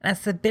And I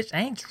said, bitch,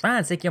 I ain't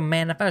trying to take your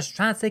man. If I was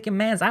trying to take your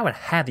mans, I would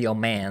have your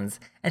mans.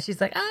 And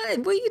she's like,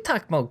 what you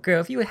talking about,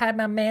 girl? If you would have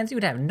my mans, you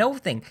would have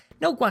nothing.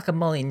 No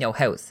guacamole in your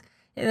house.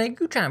 And like,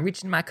 you trying to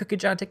reach in my cookie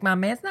jar and take my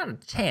mans? Not a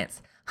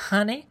chance.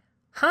 Honey?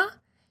 Huh?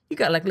 You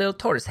got like little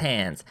tortoise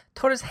hands.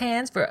 Tortoise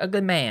hands for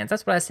ugly mans.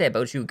 That's what I say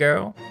about you,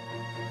 girl.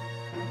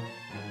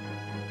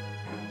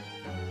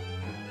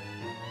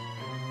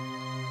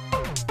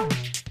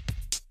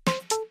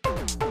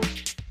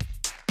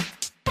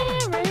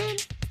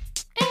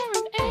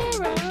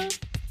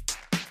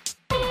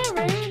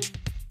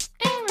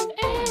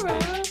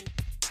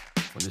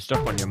 When there's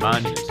stuff on your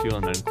mind and it's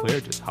feeling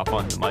unclear, just hop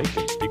on the mic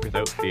and speak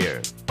without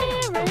fear.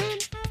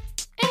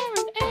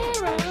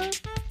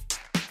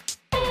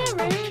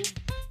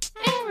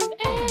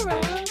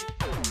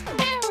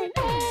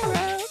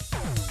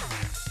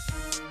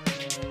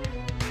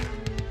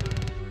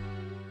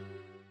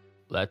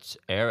 Let's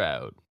air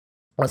out.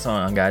 What's going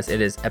on, guys?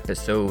 It is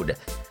episode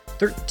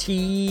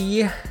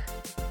 33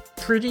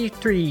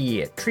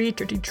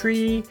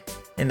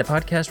 in the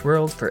podcast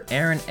world for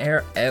Air and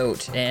Air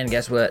Out. And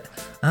guess what?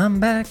 I'm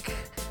back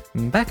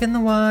in the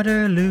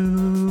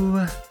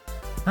Waterloo.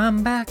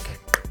 I'm back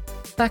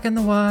in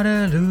the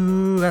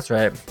Waterloo. That's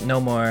right. No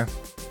more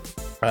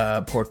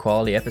poor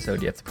quality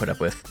episode you have to put up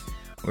with.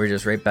 We're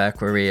just right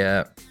back where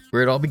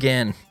it all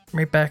began.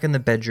 Right back in the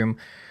bedroom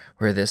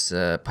where this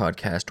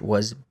podcast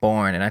was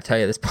born. And I tell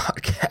you, this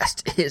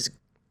podcast is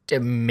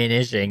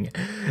diminishing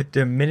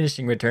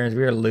returns.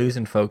 We are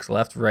losing folks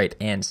left, right,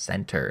 and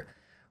center.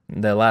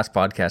 The last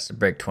podcast to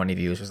break 20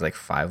 views was like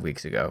 5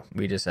 weeks ago.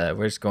 We're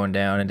just going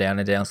down and down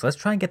and down. So let's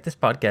try and get this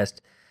podcast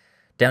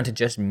down to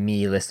just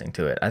me listening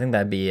to it. I think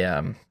that'd be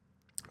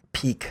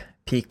peak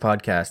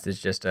podcast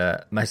is just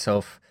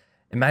myself.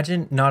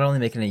 Imagine not only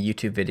making a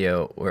YouTube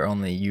video where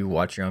only you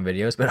watch your own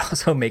videos, but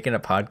also making a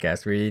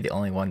podcast where you're the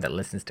only one that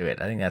listens to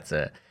it. I think that's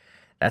a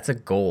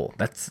goal.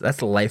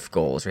 That's life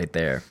goals right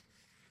there.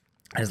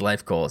 As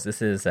life goals.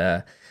 This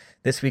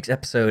week's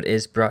episode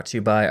is brought to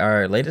you by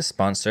our latest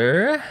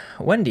sponsor,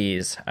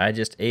 Wendy's. I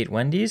just ate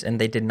Wendy's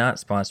and they did not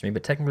sponsor me,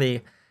 but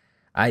technically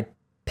I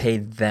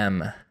paid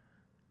them.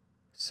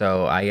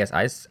 So I guess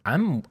I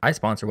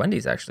sponsor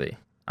Wendy's actually.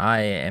 I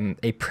am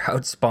a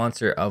proud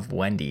sponsor of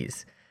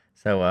Wendy's.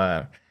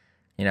 So,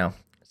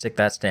 stick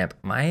that stamp.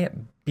 My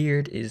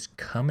beard is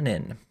coming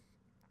in.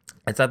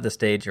 It's at the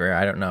stage where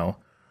I don't know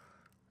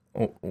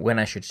when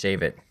I should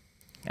shave it.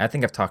 I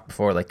think I've talked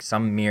before, like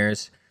some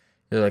mirrors,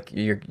 they're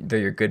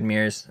your good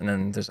mirrors, and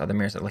then there's other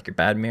mirrors that are like your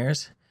bad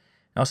mirrors.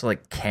 And also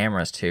like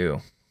cameras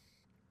too.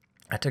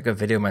 I took a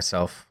video of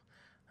myself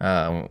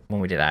when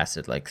we did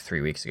acid like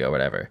 3 weeks ago,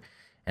 whatever.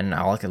 And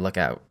all I could look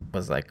at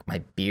was like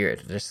my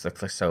beard. It just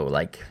looks like so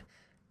like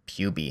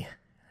puby.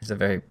 It's a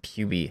very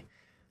puby.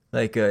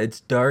 Like,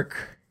 it's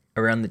dark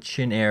around the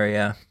chin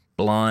area,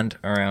 blonde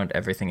around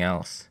everything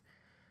else.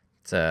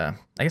 It's, I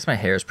guess my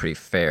hair is pretty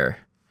fair.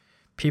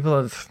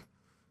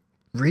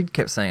 Reed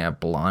kept saying I have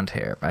blonde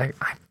hair, but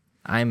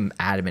I'm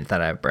adamant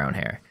that I have brown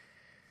hair.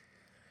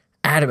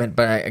 Adamant,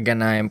 but I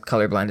am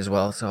colorblind as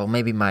well, so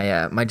maybe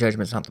my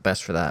judgment's not the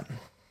best for that.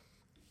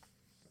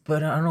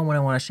 But I don't know when I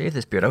want to shave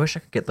this beard. I wish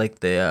I could get,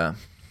 like,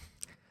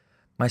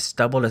 my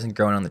stubble doesn't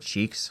grow in on the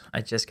cheeks.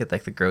 I just get,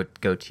 like, the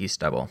goatee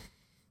stubble.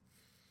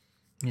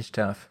 It's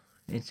tough.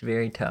 It's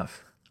very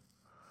tough.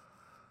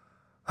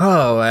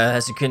 Oh,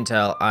 as you can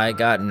tell, I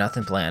got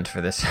nothing planned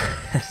for this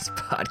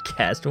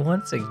podcast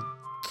once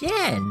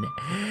again.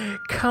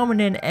 Coming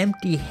in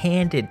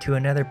empty-handed to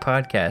another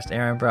podcast.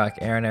 Aaron Brock,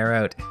 Aaron Air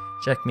Out.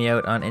 Check me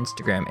out on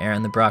Instagram,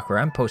 Aaron the Brock, where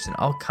I'm posting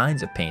all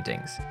kinds of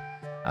paintings.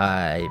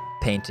 I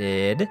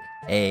painted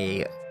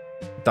a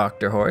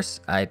Dr. Horse.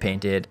 I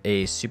painted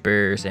a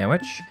super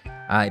sandwich.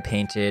 I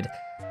painted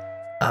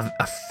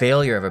a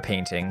failure of a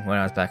painting when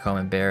I was back home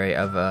in Barrie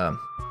of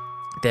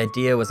the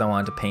idea was I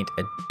wanted to paint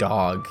a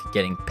dog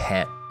getting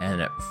pet and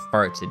it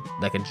farts,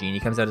 like a genie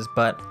comes out his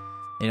butt.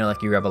 You know,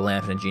 like you rub a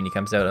lamp and a genie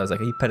comes out. I was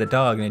like, you pet a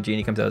dog and a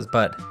genie comes out his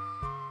butt.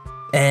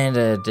 And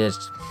I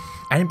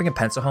didn't bring a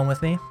pencil home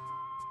with me.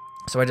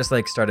 So I just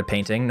like started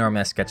painting. Normally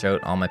I sketch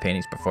out all my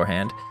paintings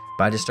beforehand,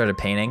 but I just started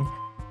painting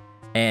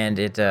and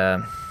it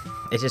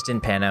just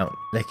didn't pan out.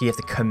 Like you have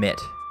to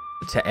commit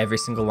to every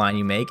single line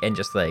you make and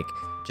just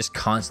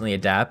constantly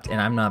adapt,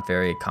 and I'm not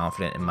very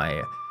confident in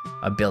my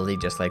ability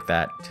just like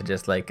that to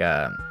just like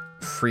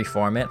free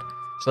form it.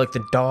 So like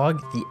the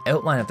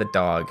outline of the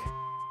dog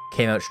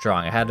came out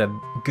strong. I had a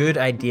good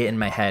idea in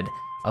my head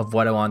of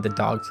what I wanted the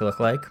dog to look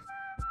like,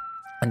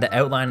 and the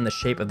outline and the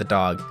shape of the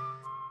dog,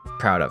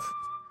 proud of.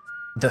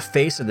 The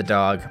face of the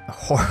dog,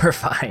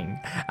 horrifying,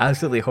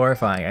 absolutely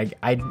horrifying.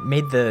 I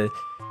made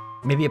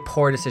maybe a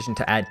poor decision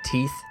to add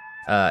teeth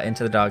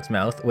into the dog's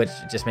mouth, which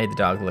just made the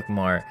dog look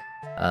more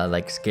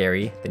like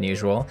scary than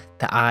usual.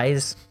 The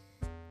eyes,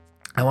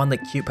 I wanted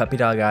like cute puppy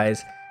dog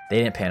eyes. They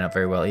didn't pan out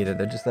very well either.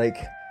 They're just like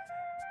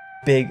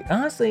big.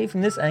 Honestly,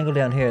 from this angle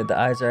down here, the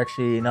eyes are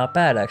actually not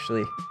bad,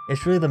 actually.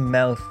 It's really the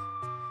mouth.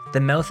 The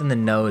mouth and the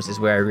nose is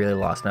where I really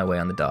lost my way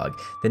on the dog.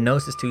 The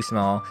nose is too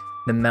small.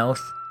 The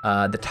mouth,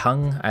 the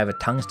tongue, I have a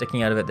tongue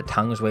sticking out of it. The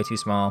tongue is way too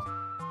small.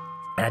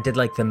 And I did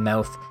like the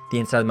mouth, the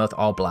inside of the mouth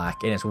all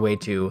black, and it's way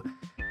too.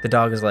 The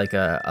dog is like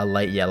a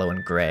light yellow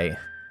and gray,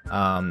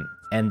 and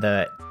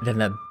then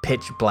the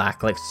pitch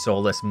black, like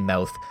soulless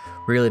mouth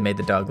really made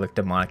the dog look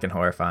demonic and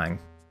horrifying.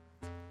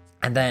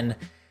 And then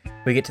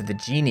we get to the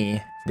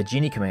genie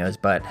coming out of his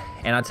butt,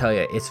 and I'll tell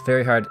you, it's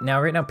very hard.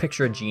 Now, right now,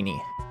 picture a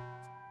genie.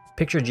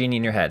 Picture a genie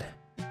in your head,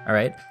 all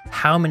right?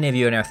 How many of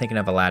you are now thinking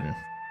of Aladdin?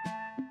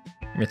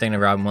 You're thinking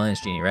of Robin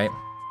Williams' genie, right?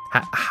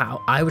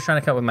 How I was trying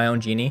to come up with my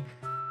own genie,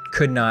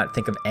 could not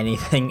think of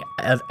anything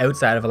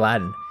outside of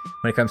Aladdin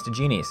when it comes to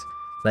genies.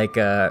 Like,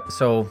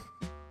 so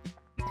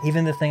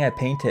even the thing I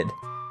painted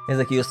is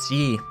like, you'll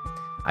see,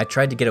 I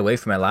tried to get away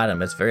from Aladdin,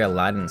 but it's very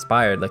Aladdin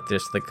inspired. Like,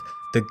 there's like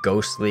the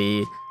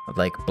ghostly,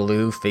 like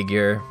blue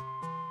figure,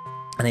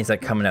 and he's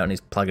like coming out and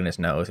he's plugging his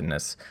nose, and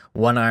this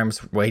one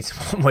arm's way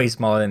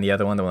smaller than the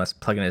other one, the one that's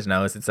plugging his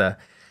nose. The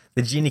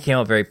genie came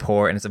out very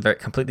poor, and it's a very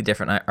completely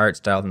different art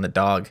style than the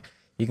dog.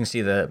 You can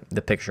see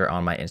the picture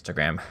on my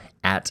Instagram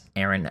at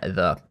Aaron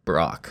the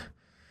Brock.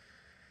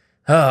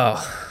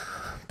 Oh,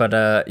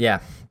 but yeah.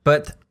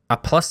 But a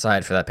plus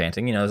side for that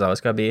painting, there's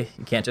always gotta be.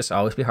 You can't just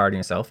always be hard on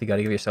yourself. You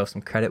gotta give yourself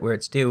some credit where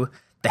it's due.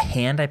 The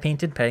hand I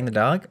painted petting the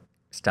dog,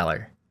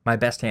 stellar. My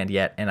best hand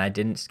yet, and I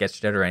didn't sketch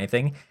it out or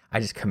anything. I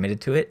just committed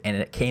to it, and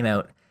it came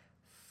out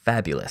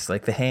fabulous.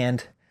 Like the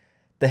hand's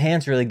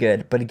really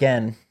good. But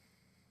again,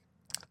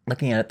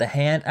 looking at it, the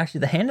hand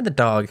of the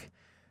dog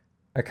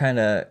are kind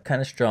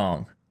of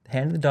strong. The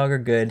hand of the dog are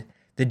good.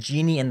 The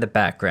genie in the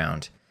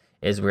background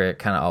is where it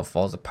kind of all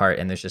falls apart,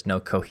 and there's just no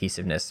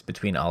cohesiveness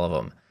between all of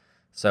them.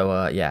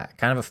 So yeah,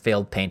 kind of a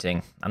failed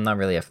painting. I'm not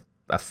really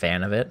a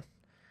fan of it.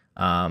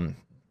 And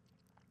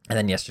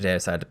then yesterday I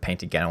decided to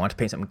paint again. I want to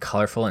paint something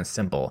colorful and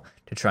simple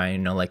to try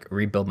and like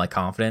rebuild my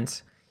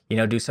confidence.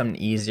 Do something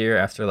easier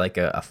after like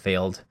a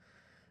failed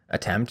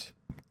attempt.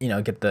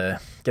 Get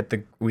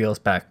the wheels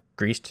back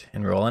greased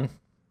and rolling.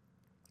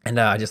 And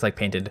I just like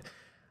painted.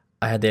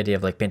 I had the idea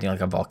of like painting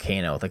like a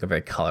volcano with like a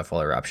very colorful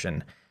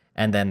eruption,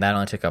 and then that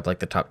only took up like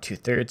the top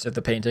 2/3 of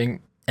the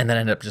painting, and then I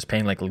ended up just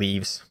painting like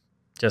leaves.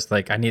 Just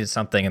like I needed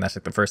something, and that's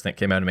like the first thing that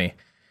came out of me,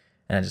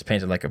 and I just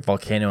painted like a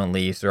volcano and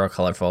leaves. They're all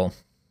colorful.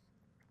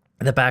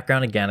 The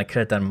background, again, I could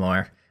have done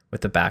more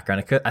with the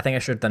background. I think I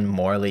should have done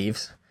more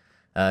leaves.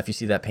 If you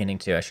see that painting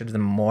too, I should have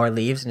done more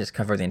leaves and just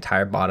cover the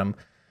entire bottom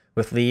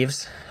with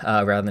leaves,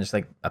 rather than just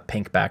like a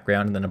pink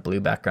background and then a blue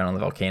background on the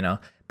volcano.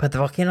 But the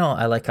volcano,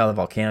 I like how the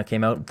volcano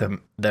came out.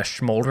 The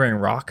smoldering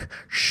rock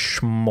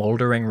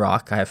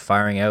I have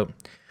firing out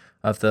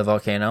of the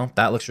volcano,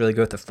 that looks really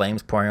good with the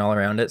flames pouring all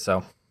around it.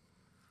 So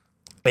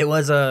it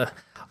was a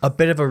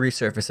bit of a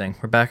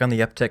resurfacing. We're back on the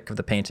uptick of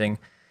the painting.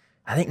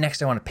 I think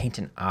next I want to paint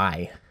an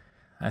eye.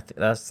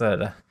 That's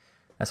what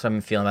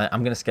I'm feeling.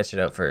 I'm gonna sketch it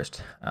out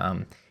first.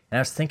 And I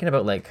was thinking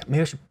about like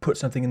maybe I should put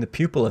something in the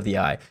pupil of the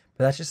eye,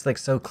 but that's just like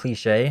so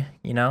cliche,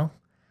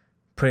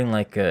 Putting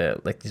like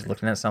he's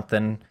looking at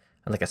something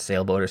like a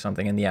sailboat or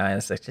something in the eye.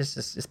 It's like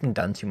it's been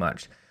done too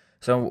much.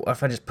 So what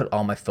if I just put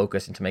all my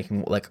focus into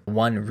making like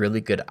one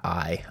really good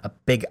eye, a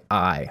big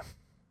eye?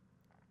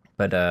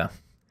 But I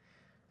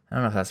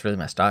don't know if that's really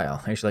my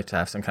style. I usually like to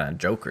have some kind of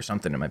joke or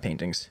something in my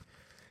paintings,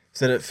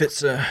 so that it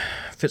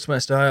fits my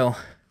style.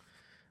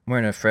 I'm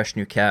wearing a fresh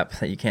new cap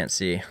that you can't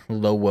see.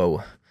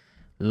 Lowo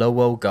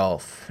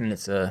Golf, and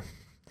it's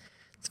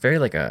very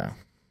like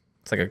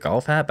it's like a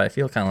golf hat, but I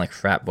feel kind of like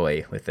frat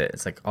boy with it.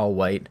 It's like all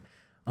white.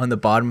 On the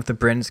bottom of the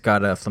brim, it's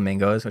got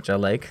flamingos, which I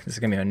like. This is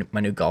gonna be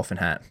my new golfing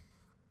hat.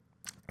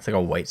 It's like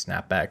a white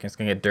snapback, and it's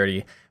gonna get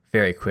dirty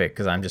very quick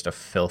because I'm just a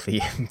filthy,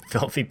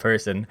 filthy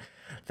person.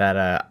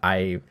 That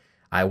I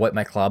wipe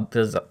my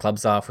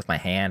clubs off with my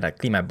hand. I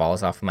clean my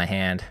balls off with my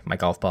hand, my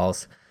golf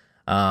balls,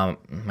 my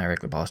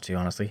regular balls too,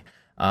 honestly.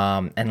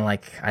 And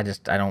like I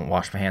don't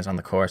wash my hands on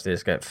the course. They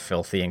just get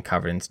filthy and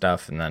covered in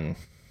stuff. And then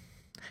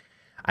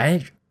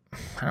I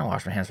don't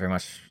wash my hands very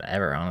much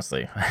ever,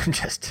 honestly.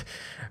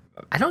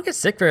 I don't get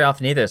sick very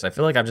often either. So I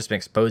feel like I've just been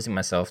exposing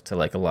myself to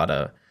like a lot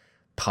of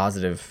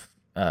positive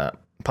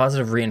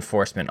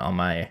reinforcement on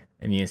my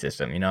immune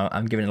system.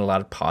 I'm giving it a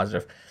lot of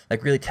positive,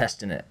 like really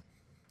testing it.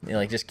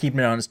 Like just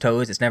keeping it on its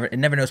toes. It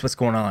never knows what's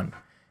going on.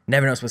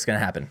 Never knows what's going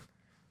to happen.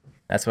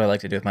 That's what I like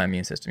to do with my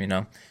immune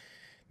system,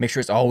 Make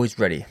sure it's always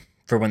ready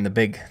for when the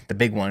big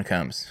one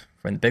comes.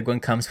 When the big one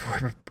comes,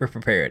 we're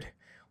prepared.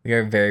 We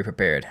are very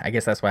prepared. I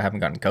guess that's why I haven't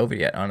gotten COVID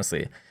yet,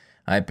 honestly.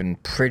 I've been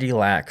pretty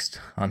laxed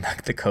on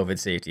the COVID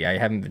safety. I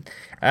haven't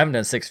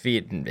done 6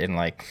 feet in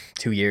like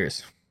 2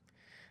 years.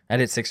 I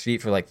did 6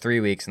 feet for like 3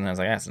 weeks, and then I was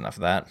like, that's enough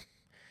of that.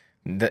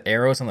 The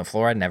arrows on the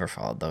floor, I never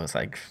followed those.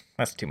 Like,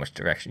 that's too much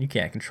direction. You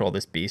can't control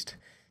this beast.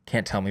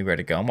 Can't tell me where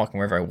to go. I'm walking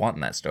wherever I want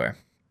in that store.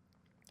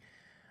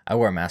 I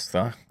wore a mask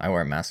though. I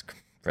wore a mask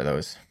for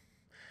those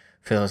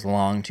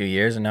long 2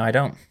 years, and now I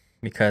don't,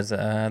 because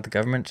the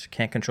government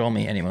can't control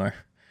me anymore.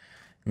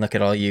 And look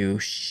at all you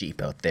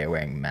sheep out there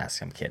wearing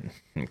masks. I'm kidding.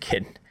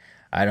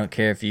 I don't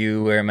care if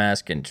you wear a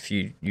mask, and if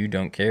you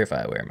don't care if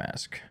I wear a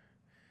mask.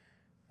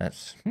 I'll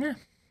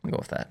go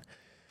with that.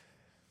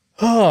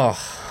 Oh,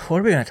 what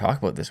are we going to talk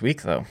about this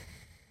week, though?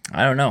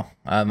 I don't know.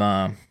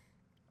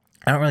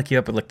 I don't really keep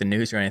up with like the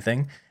news or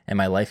anything, and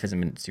my life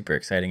hasn't been super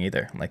exciting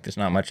either. Like there's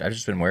not much. I've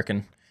just been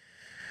working.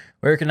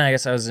 I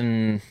guess I was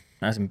in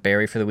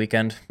Barrie for the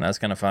weekend. That was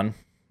kind of fun.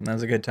 That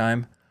was a good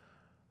time.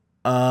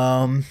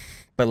 Um,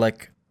 but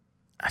like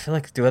I feel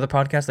like do other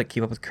podcasts like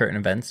keep up with current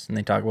events and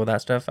they talk about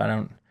that stuff. I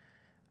don't.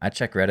 I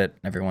check Reddit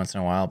every once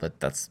in a while, but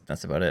that's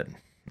about it.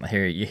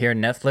 You hear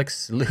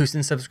Netflix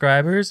losing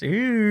subscribers.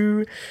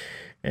 Ooh,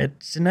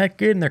 it's not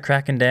good, and they're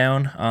cracking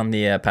down on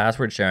the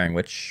password sharing,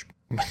 which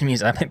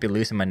means I might be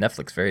losing my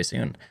Netflix very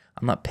soon.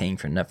 I'm not paying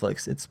for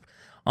Netflix. It's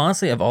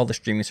honestly of all the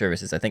streaming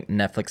services, I think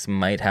Netflix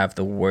might have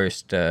the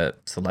worst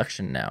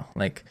selection now.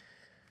 Like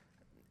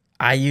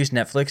I use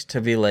Netflix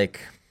to be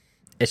like,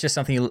 it's just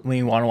something when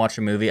you want to watch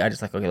a movie. I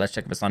just like okay, let's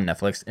check if it's on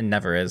Netflix. It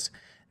never is.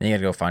 Then you got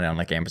to go find it on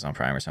like Amazon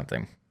Prime or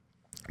something.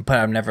 But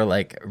I'm never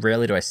like,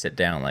 rarely do I sit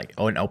down like,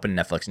 and open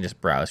Netflix and just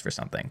browse for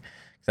something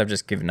because I've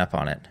just given up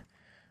on it.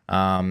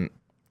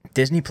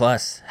 Disney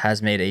Plus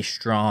has they've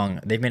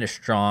made a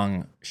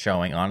strong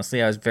showing.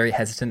 Honestly, I was very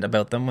hesitant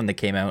about them when they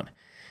came out.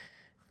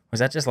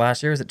 Was that just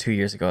last year or was it 2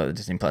 years ago that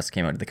Disney Plus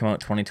came out? Did they come out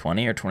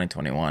 2020 or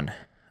 2021?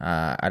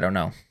 I don't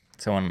know.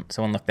 Someone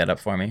look that up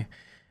for me.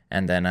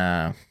 And then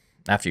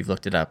after you've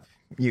looked it up,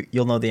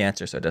 you'll know the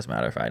answer, so it doesn't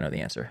matter if I know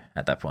the answer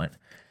at that point.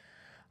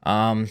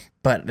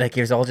 But like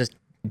it was all just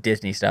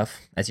Disney stuff,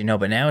 as you know,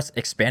 but now it's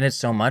expanded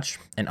so much.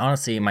 And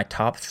honestly, my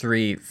top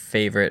 3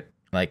 favorite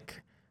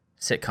like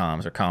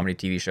sitcoms or comedy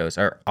TV shows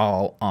are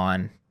all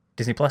on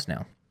Disney Plus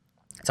now.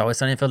 It's Always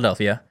Sunny in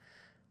Philadelphia,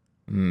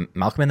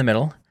 Malcolm in the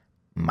Middle,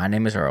 My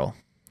Name is Earl.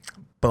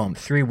 Boom,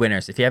 3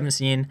 winners. If you haven't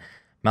seen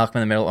Malcolm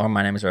in the Middle or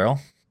My Name is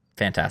Earl,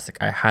 fantastic.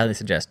 I highly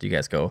suggest you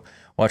guys go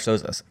watch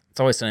those. It's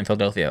Always Sunny in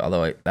Philadelphia,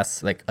 although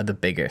that's like the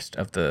biggest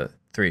of the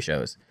 3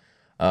 shows.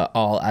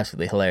 All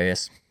absolutely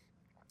hilarious.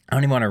 I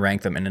don't even want to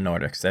rank them in an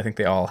order because I think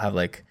they all have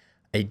like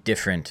a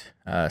different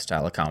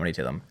style of comedy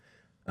to them.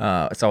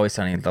 It's Always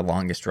Sunny, the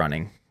longest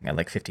running, at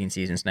like 15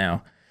 seasons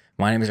now.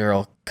 My Name is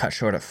Earl cut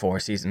short at 4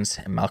 seasons,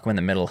 and Malcolm in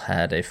the Middle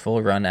had a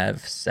full run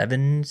of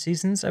 7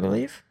 seasons, I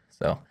believe.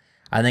 So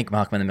I think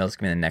Malcolm in the Middle is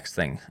going to be the next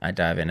thing I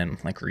dive in and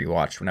like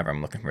rewatch whenever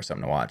I'm looking for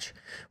something to watch.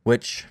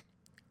 Which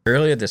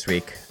earlier this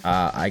week,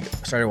 I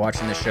started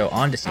watching this show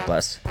on Disney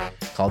Plus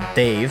called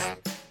Dave.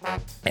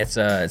 It's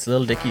a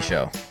Lil Dicky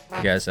show.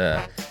 You guys,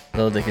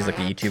 Lil Dicky's like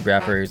a YouTube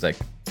rapper who's like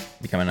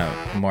becoming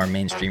a more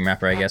mainstream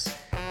rapper, I guess.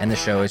 And the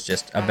show is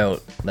just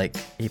about like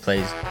he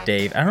plays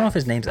Dave. I don't know if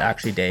his name's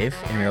actually Dave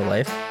in real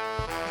life.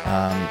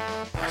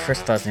 I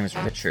first thought his name was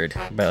Richard,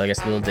 but I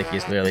guess Lil Dicky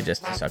is literally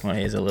just talking about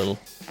he's a little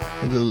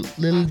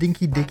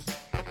dinky dicky.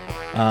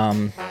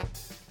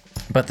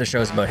 But the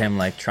show's about him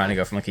like trying to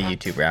go from like a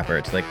YouTube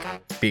rapper to like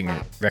being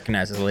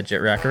recognized as a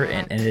legit rapper,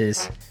 and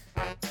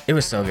it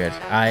was so good.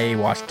 I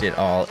watched it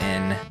all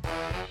in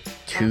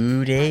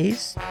 2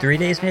 days, 3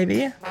 days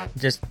maybe,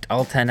 just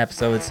all 10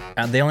 episodes.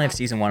 They only have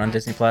season 1 on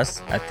Disney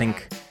Plus. I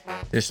think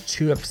there's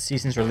 2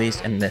 seasons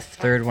released, and the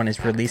 3rd one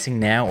is releasing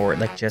now, or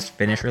like just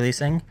finished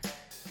releasing.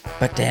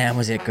 But damn,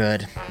 was it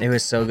good. It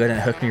was so good, and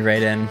it hooked me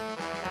right in.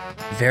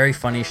 Very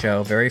funny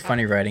show, very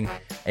funny writing.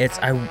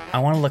 I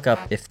want to look up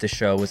if the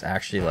show was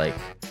actually like,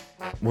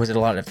 was it a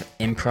lot of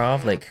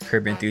improv like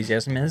Curb Your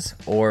Enthusiasm is,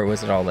 or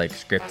was it all like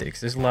scripted?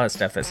 Because there's a lot of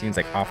stuff that seems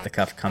like off the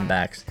cuff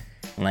comebacks,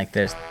 and like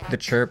there's the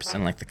chirps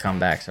and like the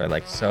comebacks are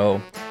like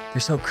they're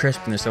so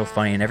crisp and they're so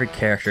funny, and every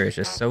character is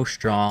just so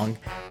strong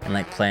and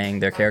like playing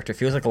their character. It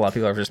feels like a lot of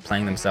people are just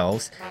playing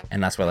themselves,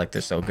 and that's why like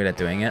they're so good at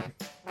doing it.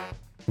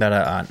 But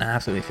an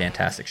absolutely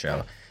fantastic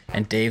show.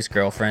 And Dave's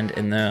girlfriend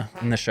in the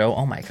show,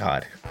 oh my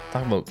god,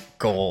 talk about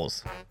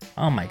goals.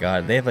 Oh my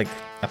god, they have like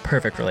a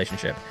perfect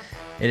relationship.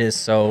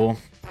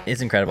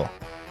 It's incredible.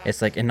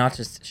 It's like, and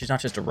she's not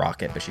just a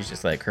rocket, but she's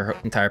just like her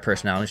entire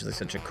personality. She's like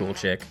such a cool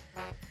chick.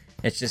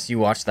 It's just, you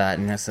watch that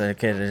and it's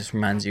like, it just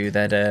reminds you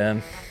that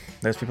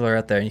those people are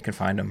out there and you can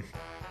find them.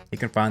 You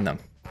can find them.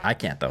 I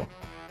can't though.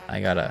 I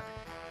gotta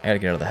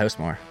get out of the house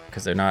more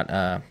because they're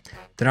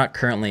not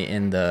currently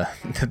in the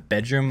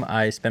bedroom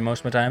I spend most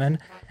of my time in,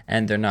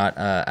 and they're not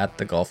at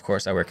the golf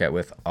course I work at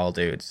with all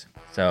dudes.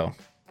 So,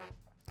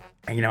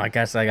 I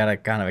guess I gotta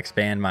kind of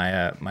expand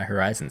my my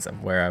horizons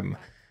of where I'm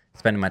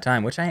spending my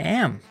time, which I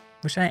am.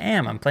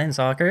 I'm playing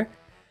soccer.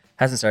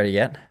 Hasn't started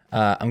yet.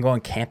 I'm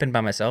going camping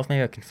by myself.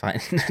 Maybe I can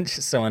find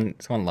just someone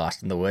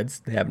lost in the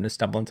woods. They happen to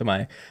stumble into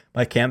my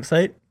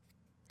campsite.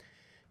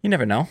 You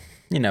never know.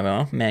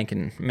 Man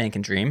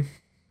can dream.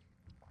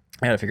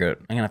 I gotta figure out.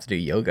 I'm gonna have to do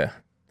yoga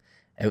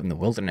out in the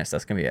wilderness.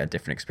 That's gonna be a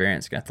different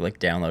experience. Gonna have to like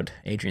download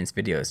Adrian's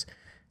videos.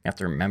 I have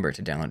to remember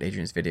to download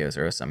Adrian's videos,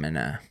 or else I'm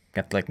gonna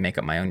have to like make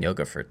up my own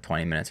yoga for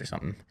 20 minutes or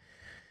something.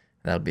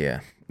 That'd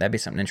be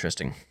something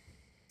interesting.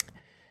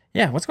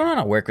 Yeah, what's going on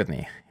at work with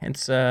me?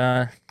 It's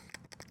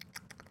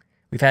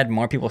we've had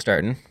more people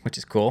starting, which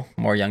is cool.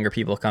 More younger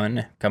people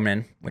coming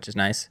in, which is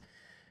nice.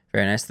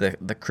 Very nice.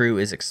 The crew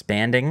is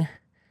expanding.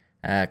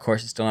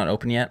 Course is still not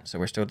open yet, so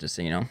we're still just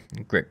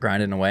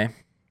grinding away.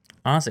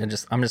 Honestly,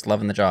 I'm just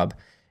loving the job.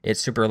 It's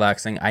super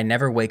relaxing. I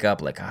never wake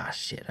up like,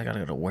 shit, I gotta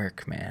go to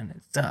work, man.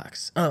 It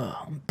sucks.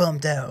 Oh, I'm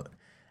bummed out.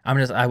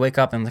 I wake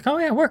up and I'm like, oh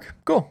yeah, work,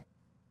 cool.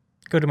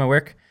 go to my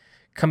work,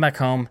 come back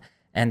home,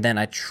 and then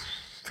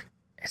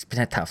it's been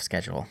a tough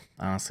schedule.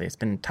 Honestly, it's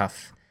been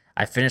tough.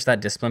 I finished that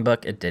discipline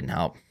book. It didn't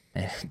help.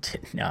 It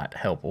did not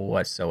help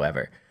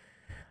whatsoever.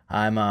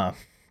 I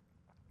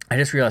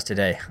just realized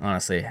today,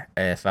 honestly,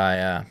 if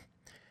I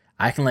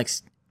can like,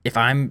 if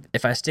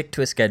I stick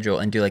to a schedule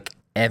and do like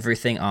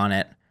everything on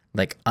it,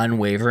 like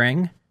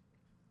unwavering,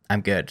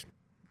 I'm good.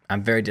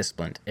 I'm very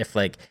disciplined. If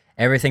like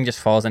everything just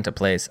falls into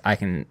place, I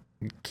can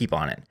keep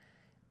on it.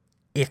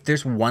 If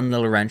there's one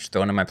little wrench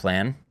thrown in my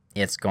plan,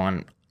 it's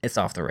gone. It's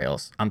off the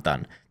rails. I'm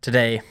done.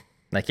 Today,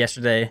 like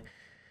yesterday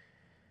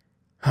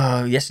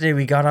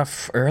we got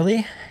off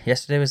early.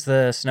 Yesterday was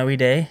the snowy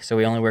day, so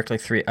we only worked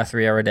like a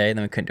 3-hour day, and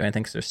then we couldn't do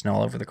anything because there's snow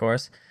all over the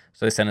course.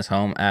 So they sent us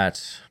home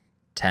at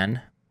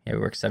 10. Yeah, we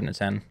worked 7 to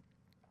 10.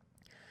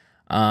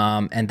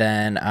 And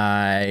then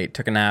I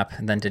took a nap,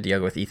 and then did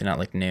yoga with Ethan at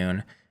like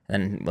noon.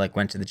 And then like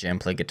went to the gym,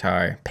 played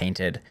guitar,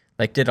 painted,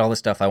 like did all the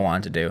stuff I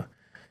wanted to do.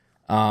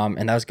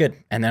 And that was good.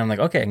 And then I'm like,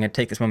 okay, I'm gonna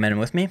take this momentum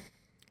with me.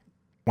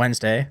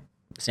 Wednesday,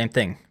 same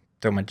thing.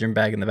 Throw my gym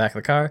bag in the back of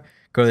the car.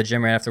 Go to the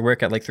gym right after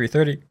work at like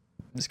 3:30.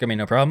 It's gonna be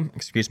no problem.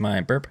 Excuse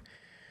my burp.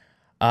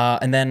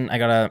 And then I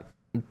got a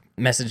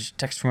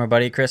text from my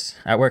buddy Chris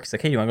at work. It's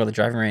like, hey, you want to go to the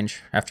driving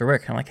range after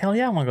work? And I'm like, hell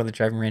yeah, I want to go to the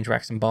driving range,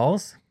 whack some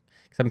balls,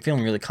 because I'm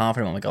feeling really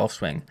confident on my golf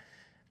swing.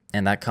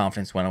 And that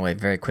confidence went away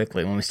very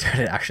quickly when we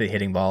started actually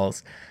hitting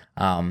balls.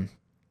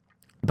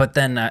 But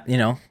then, I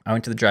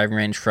went to the driving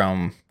range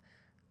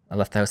I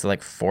left the house at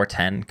like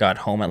 4:10, got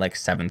home at like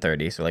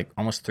 7:30. So like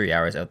almost 3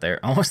 hours out there,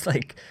 almost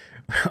like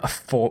a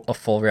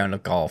full round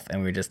of golf.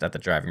 And we were just at the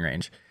driving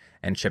range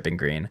and chipping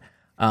green.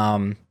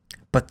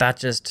 But that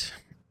just,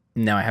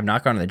 no, I have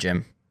not gone to the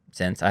gym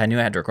since. I knew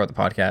I had to record the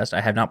podcast.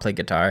 I have not played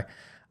guitar.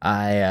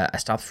 I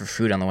stopped for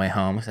food on the way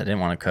home because I didn't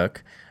want to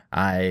cook.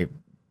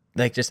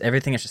 Just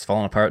everything is just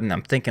falling apart. And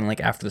I'm thinking like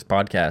after this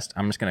podcast,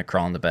 I'm just going to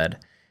crawl into bed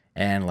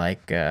and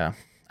like,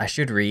 I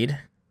should read.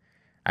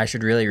 I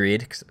should really read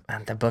because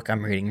the book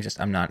I'm reading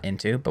I'm not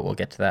into, but we'll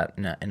get to that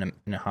in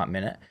a hot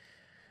minute.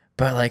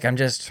 But like,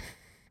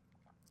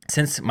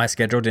 since my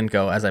schedule didn't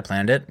go as I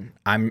planned it,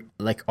 I'm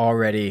like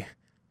already,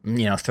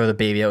 throw the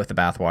baby out with the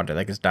bathwater.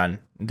 Like it's done.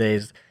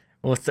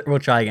 We'll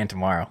try again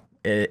tomorrow.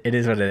 It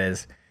is what it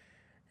is.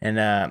 And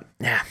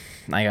yeah,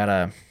 I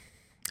got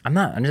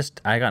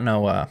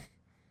no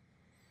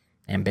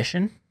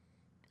ambition.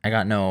 I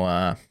got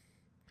no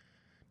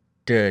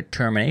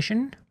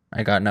determination.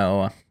 I got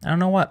no, I don't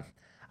know what.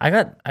 I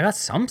got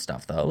some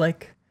stuff though.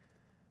 Like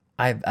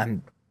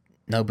I'm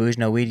no booze,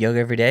 no weed, yoga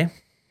every day.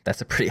 That's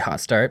a pretty hot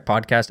start.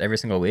 Podcast every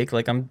single week.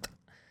 Like I'm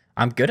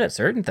good at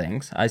certain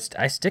things. I've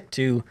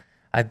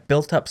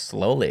built up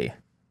slowly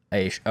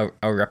a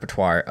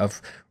repertoire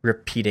of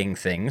repeating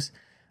things.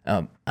 3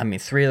 of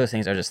those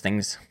things are just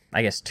things,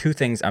 I guess 2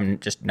 things I'm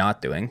just not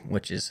doing,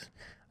 which is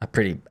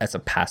that's a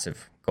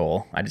passive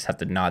goal. I just have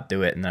to not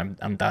do it and then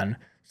I'm done.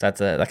 So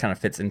that kind of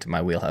fits into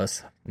my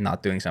wheelhouse,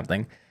 not doing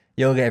something.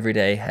 Yoga every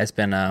day has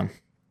been,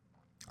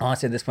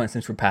 honestly at this point,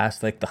 since we're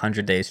past like the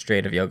 100 days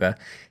straight of yoga,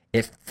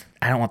 if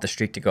I don't want the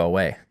streak to go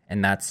away.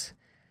 And that's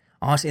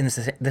honestly, and it's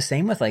the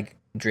same with like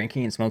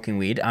drinking and smoking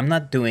weed. I'm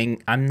not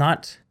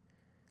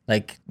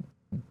like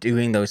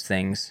doing those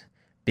things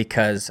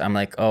because I'm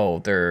like, oh,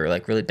 they're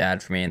like really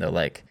bad for me. And they're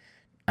like,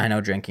 I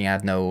know drinking, I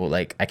have no,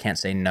 like, I can't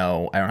say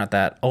no. I don't have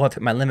that. Oh, I've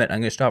hit my limit.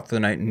 I'm going to stop for the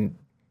night and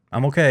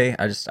I'm okay.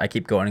 I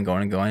keep going and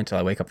going and going until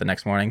I wake up the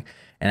next morning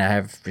and I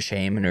have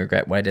shame and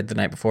regret what I did the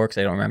night before because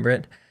I don't remember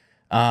it.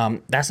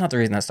 That's not the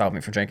reason that stopped me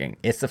from drinking.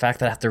 It's the fact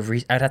that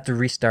I'd have to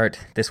restart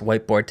this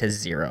whiteboard to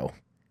 0.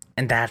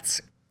 And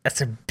that's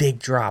a big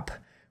drop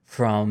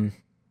from,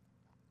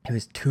 it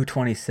was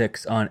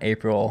 226 on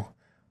April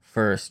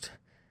 1st.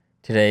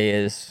 Today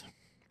is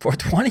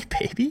 420,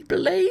 baby.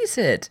 Blaze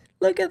it.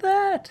 Look at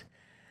that.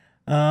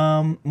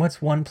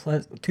 What's 1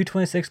 plus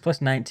 226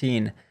 plus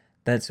 19?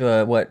 That's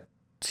what,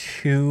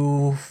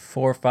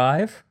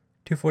 245,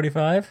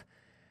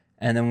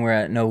 and then we're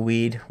at no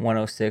weed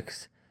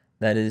 106.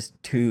 That is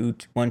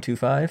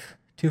 125,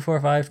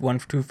 245,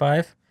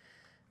 125.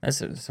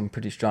 That's some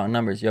pretty strong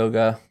numbers.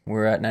 Yoga,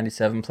 we're at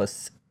 97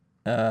 plus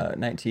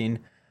 19,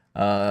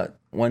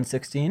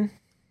 116.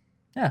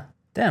 Yeah,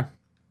 damn.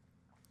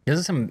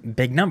 Those are some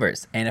big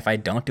numbers. And if I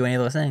don't do any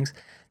of those things,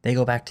 they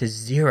go back to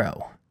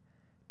 0.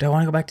 Do I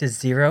want to go back to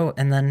 0?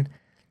 And then,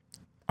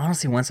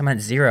 honestly, once I'm at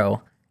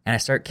 0 and I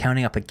start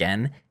counting up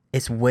again,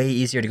 it's way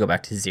easier to go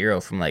back to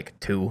 0 from like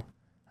 2.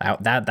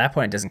 At that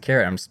point, it doesn't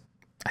care.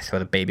 I throw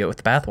the baby out with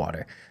the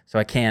bathwater. So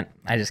I can't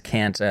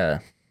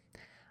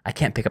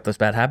pick up those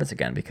bad habits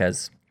again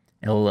because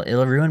it'll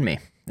ruin me.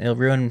 It'll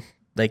ruin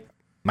like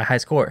my high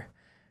score.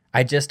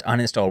 I just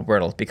uninstalled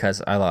Wordle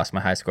because I lost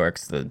my high score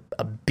because a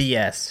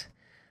BS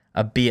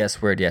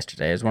word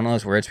yesterday. It was one of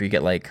those words where you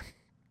get like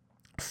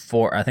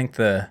 4. I think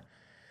the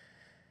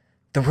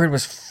word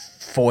was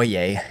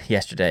foyer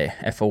yesterday,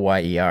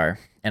 FOYER,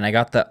 and I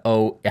got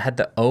I had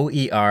the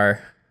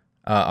OER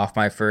off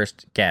my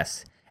first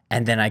guess,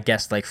 and then I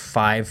guessed like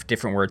 5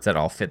 different words that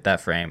all fit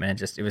that frame,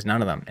 and it was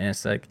none of them, and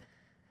it's like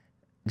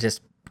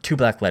just 2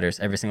 black letters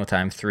every single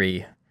time,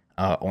 3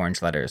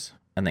 orange letters.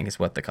 I think is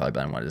what the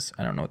colorblind one is.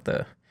 I don't know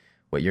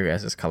what your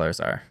guys' colors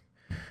are.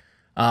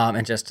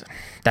 And just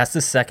that's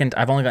the second.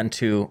 I've only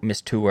gotten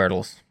missed two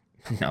Wordles.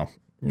 No,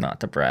 not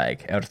to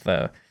brag. Out of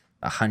the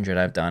 100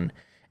 I've done,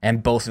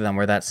 and both of them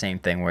were that same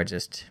thing where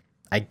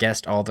I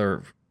guessed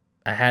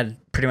I had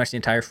pretty much the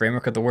entire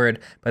framework of the word,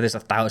 but there's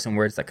 1,000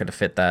 words that could have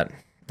fit that.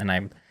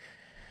 And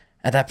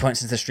at that point,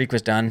 since the streak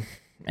was done,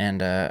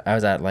 and I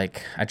was at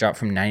I dropped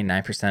from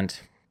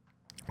 99%,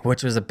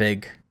 which was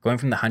going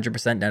from the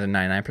 100% down to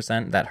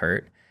 99%, that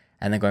hurt.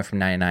 And then going from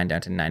 99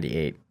 down to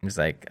 98, it was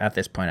like, at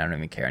this point, I don't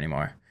even care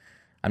anymore.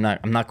 I'm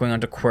not going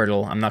on to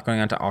Quirtle. I'm not going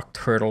on to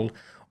Octurtle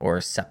or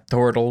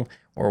Septortle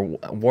or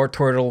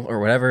Wartortle or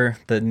whatever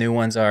the new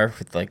ones are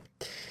with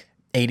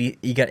 80.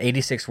 You got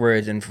 86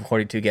 words and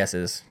 42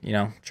 guesses.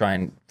 Try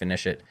and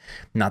finish it.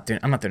 I'm not doing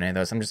any of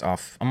those.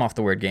 I'm off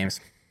the word games.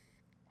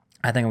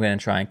 I think I'm gonna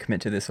try and commit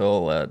to this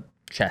whole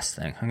chess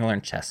thing. I'm gonna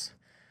learn chess.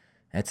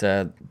 It's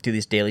do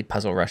these daily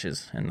puzzle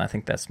rushes, and I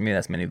think that's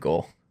my new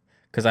goal,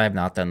 because I have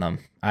not done them.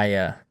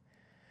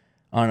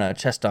 On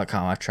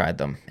chess.com I've tried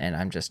them, and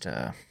I'm just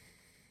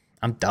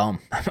I'm dumb.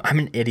 I'm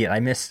an idiot.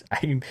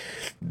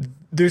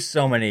 There's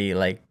so many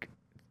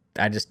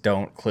I just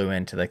don't clue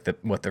into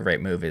what the right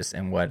move is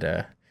and what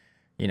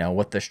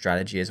what the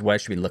strategy is, what I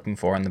should be looking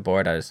for on the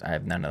board. I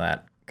have none of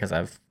that because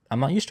I'm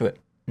not used to it.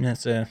 And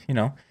it's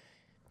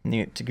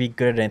to be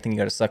good at anything, you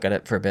got to suck at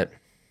it for a bit.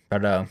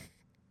 But I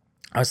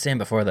was saying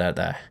before that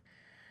I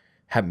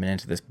haven't been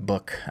into this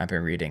book I've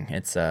been reading.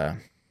 It's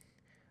I've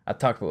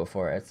talked about it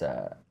before. It's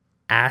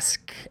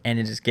Ask and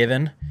It Is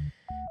Given.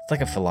 It's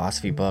like a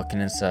philosophy book,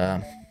 and it's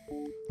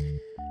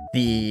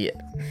the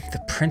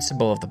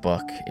principle of the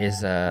book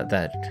is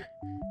that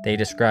they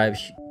describe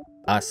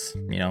us,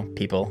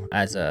 people,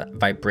 as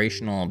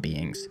vibrational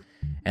beings,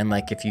 and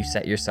if you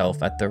set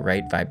yourself at the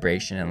right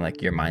vibration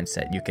and your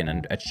mindset, you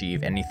can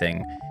achieve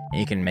anything, and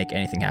you can make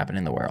anything happen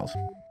in the world.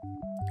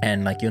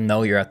 And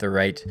you'll you're at the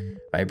right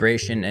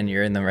vibration and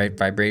you're in the right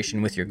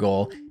vibration with your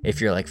goal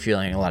if you're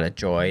feeling a lot of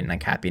joy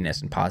and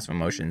happiness and positive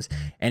emotions.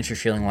 And if you're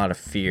feeling a lot of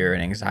fear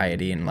and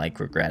anxiety and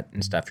regret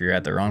and stuff, you're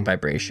at the wrong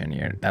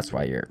vibration. That's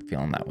why you're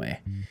feeling that way.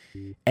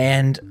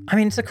 And I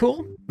mean, it's a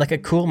cool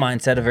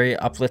mindset, a very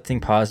uplifting,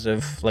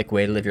 positive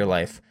way to live your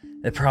life.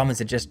 The problem is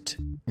it just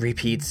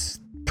repeats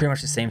pretty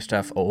much the same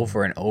stuff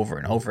over and over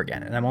and over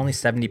again. And I'm only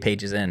 70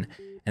 pages in,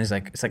 and it's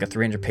a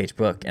 300-page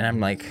book, and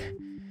I'm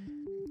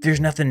there's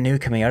nothing new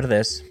coming out of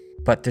this.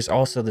 But there's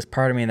also this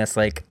part of me that's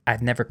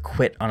I've never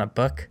quit on a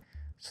book,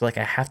 so I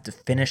have to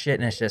finish it,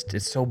 and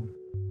it's so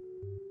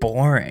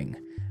boring.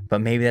 But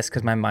maybe that's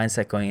because my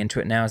mindset going into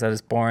it now is that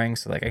it's boring.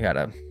 So I'm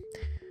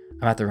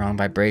at the wrong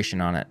vibration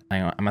on it.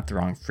 I'm at the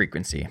wrong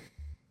frequency.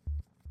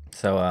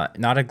 So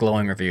not a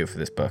glowing review for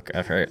this book.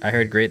 I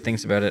heard great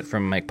things about it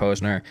from Mike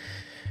Posner.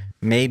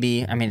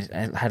 Maybe,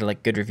 I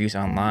had good reviews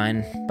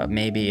online, but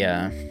maybe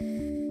I'll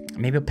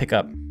pick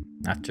up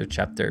after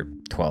chapter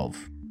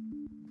 12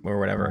 or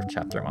whatever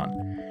chapter I'm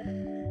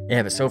on.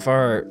 Yeah, but so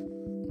far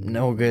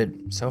no good.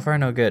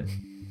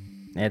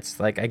 It's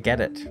I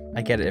get it.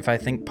 If I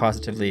think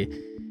positively,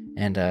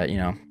 and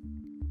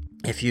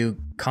if you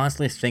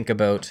constantly think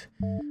about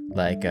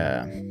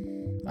a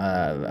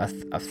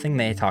thing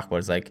they talk about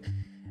is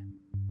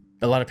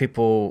a lot of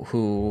people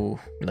who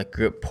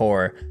grew up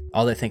poor,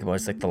 all they think about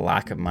is the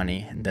lack of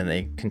money, and then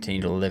they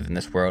continue to live in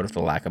this world with the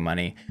lack of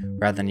money,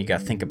 rather than you got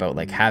to think about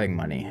having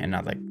money, and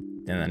not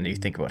and then you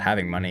think about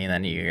having money, and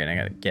then you're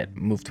gonna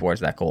move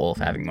towards that goal of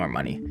having more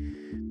money.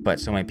 But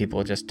so many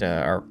people just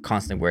are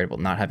constantly worried about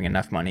not having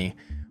enough money,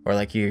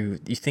 or you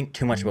think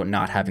too much about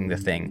not having the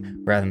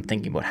thing rather than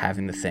thinking about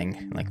having the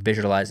thing.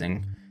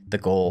 Visualizing the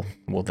goal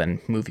will then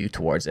move you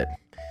towards it.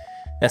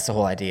 That's the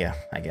whole idea,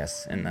 I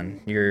guess. And then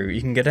you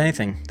can get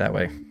anything that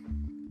way,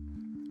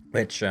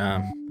 which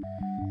I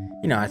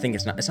think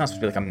it's not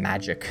supposed to be a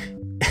magic.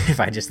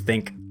 If I just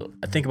think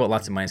about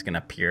lots of money is gonna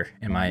appear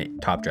in my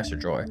top dresser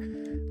drawer.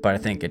 But I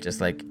think it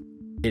just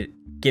it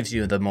gives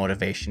you the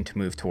motivation to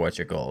move towards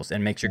your goals,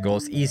 and makes your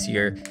goals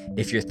easier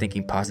if you're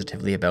thinking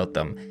positively about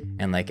them,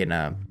 and in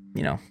a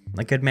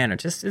good manner.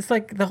 Just it's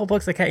the whole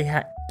book's hey,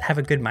 have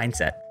a good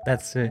mindset.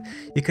 That's you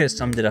could have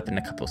summed it up in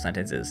a couple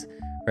sentences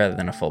rather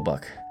than a full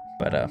book.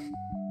 But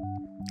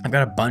I've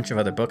got a bunch of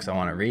other books I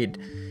want to read,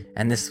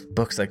 and this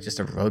book's just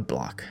a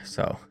roadblock.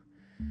 So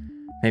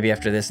maybe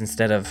after this,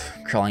 instead of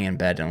crawling in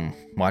bed and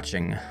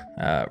watching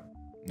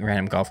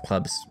Random Golf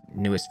Club's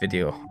newest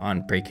video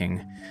on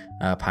breaking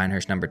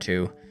Pinehurst number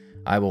 2,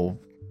 I will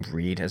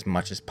read as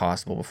much as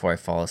possible before I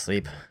fall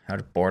asleep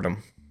out of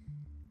boredom.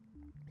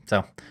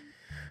 So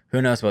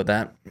who knows about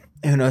that?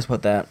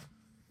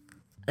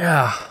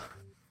 Yeah.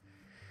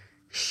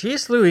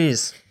 She's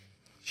Louise,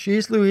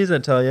 I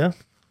tell ya.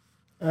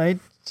 I'm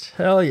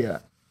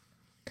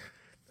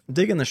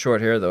digging the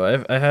short hair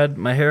though. I had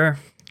my hair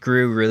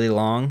grew really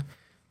long.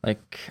 I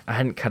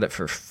hadn't cut it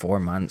for 4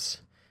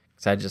 months.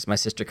 My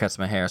sister cuts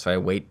my hair, so I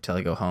wait till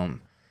I go home.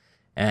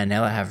 And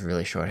now that I have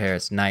really short hair,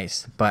 it's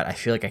nice. But I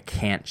feel I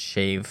can't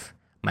shave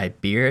my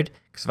beard,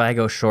 because if I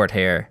go short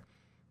hair,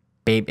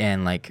 babe,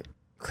 and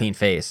clean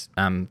face.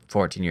 I'm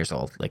 14 years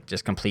old, like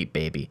just complete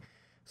baby.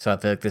 So I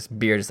feel like this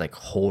beard is like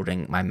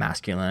holding my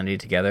masculinity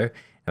together.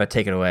 If I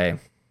take it away,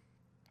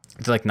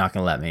 it's like not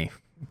gonna let me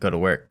go to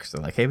work.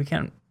 So like, hey, we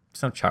can't.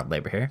 It's no child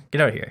labor here.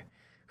 Get out of here.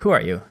 Who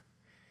are you,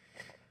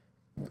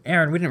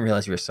 Aaron? We didn't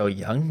realize you were so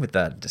young with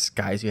that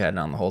disguise you had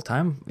on the whole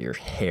time. Your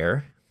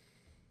hair.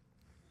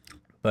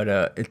 But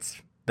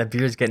it's that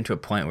beard's getting to a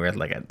point where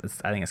like I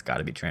think it's got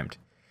to be trimmed.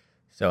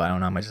 So I don't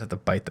know. I might just have to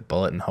bite the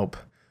bullet and hope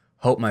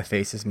my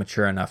face is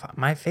mature enough.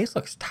 My face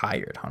looks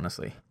tired,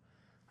 honestly.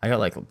 I got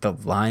like the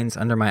lines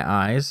under my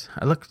eyes.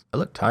 I look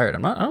tired. I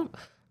don't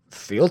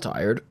feel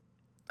tired.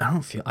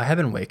 I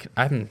haven't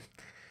awakened.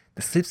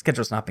 The sleep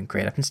schedule's not been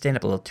great. I've been staying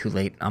up a little too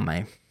late on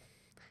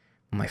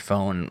my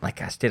phone.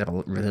 Like I stayed up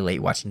really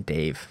late watching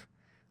Dave.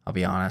 I'll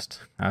be honest.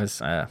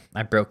 I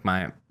broke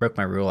my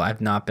rule.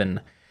 I've not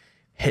been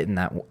hitting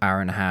that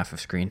hour and a half of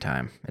screen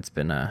time. It's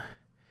been I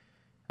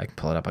can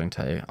pull it up. I can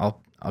tell you.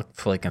 I'll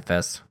fully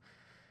confess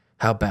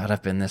how bad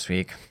I've been this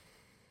week.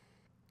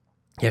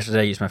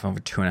 Yesterday I used my phone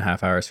for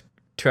 2.5 hours.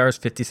 2 hours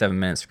 57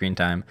 minutes screen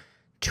time.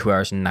 2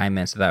 hours and 9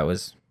 minutes of that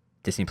was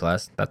Disney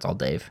Plus. That's all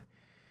Dave.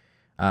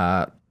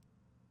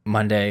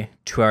 Monday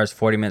 2 hours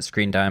 40 minutes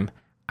screen time.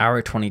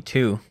 Hour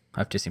 22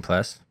 of Disney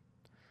Plus.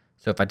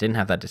 So if I didn't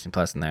have that Disney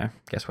Plus in there,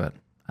 guess what?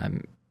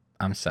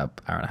 I'm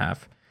sub hour and a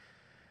half.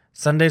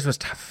 Sundays was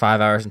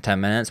 5 hours and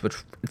 10 minutes, which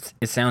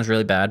it sounds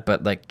really bad,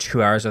 but like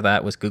 2 hours of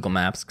that was Google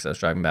Maps because I was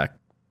driving back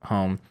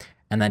home,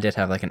 and I did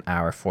have like an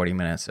hour 40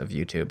 minutes of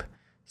YouTube.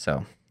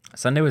 So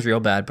Sunday was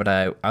real bad, but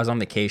I was on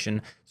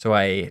vacation, so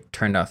I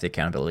turned off the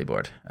accountability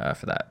board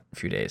for that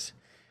few days.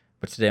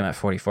 But today I'm at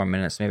 44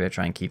 minutes. Maybe I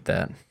try and keep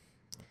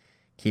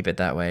it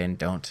that way and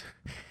don't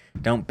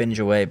binge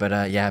away.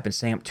 But yeah, I've been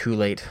staying up too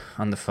late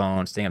on the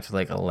phone, staying up to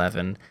like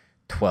 11,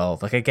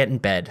 12. Like I get in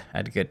bed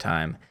at a good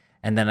time,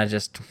 and then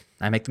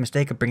I make the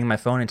mistake of bringing my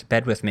phone into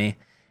bed with me,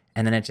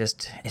 and then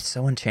it's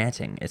so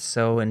enchanting. It's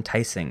so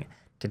enticing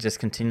to just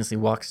continuously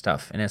walk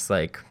stuff. And it's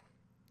like,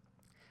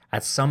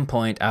 at some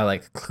point I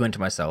like clue into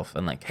myself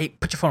and like, hey,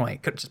 put your phone away.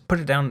 Just put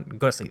it down and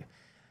go to sleep.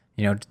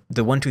 You know,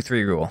 the 1, 2,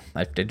 3 rule.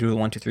 I do the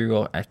 1, 2, 3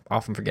 rule. I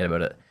often forget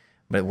about it,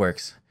 but it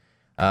works.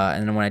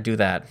 And then when I do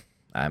that,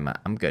 I'm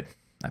good.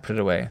 I put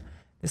it away.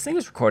 This thing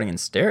is recording in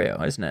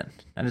stereo, isn't it?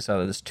 I just saw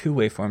that there's 2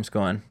 waveforms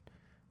going.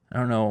 I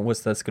don't know what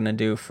that's going to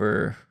do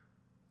for...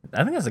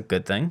 I think that's a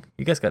good thing.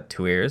 You guys got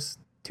 2 ears,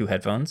 2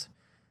 headphones.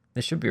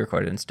 This should be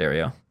recorded in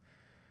stereo.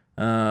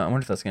 I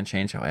wonder if that's going to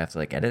change how I have to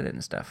like edit it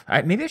and stuff.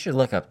 Maybe I should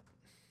look up...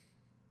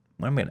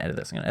 When am I going to edit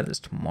this? I'm going to edit this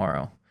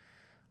tomorrow.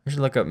 I should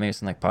look up maybe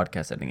some like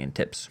podcast editing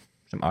tips,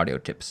 some audio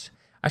tips.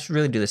 I should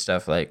really do this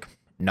stuff like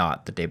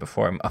not the day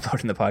before I'm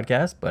uploading the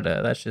podcast, but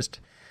that's just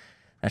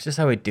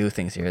how we do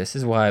things here. This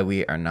is why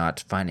we are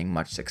not finding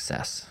much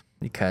success,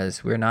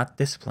 because we're not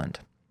disciplined.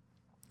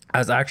 I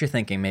was actually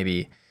thinking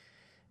maybe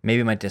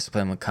my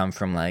discipline would come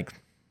from like,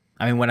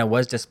 I mean, when I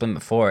was disciplined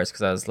before, it's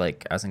because I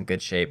was in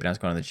good shape and I was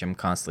going to the gym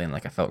constantly and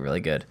like I felt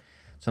really good.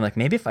 So I'm like,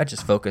 maybe if I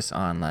just focus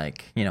on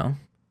like, you know,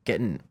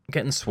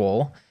 getting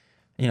swole,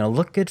 you know,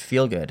 look good,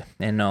 feel good,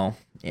 and no,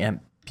 yeah,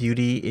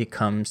 beauty, it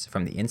comes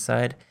from the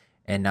inside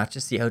and not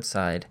just the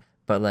outside.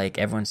 But like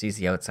everyone sees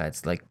the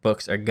outsides. Like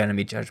books are gonna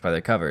be judged by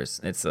their covers.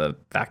 It's a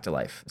fact of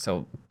life.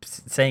 So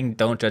saying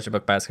don't judge a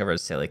book by its cover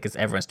is silly because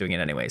everyone's doing it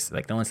anyways.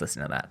 Like no one's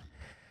listening to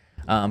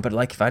that. But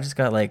like if I just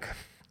got like,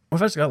 what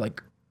if I just got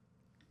like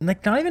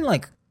not even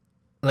like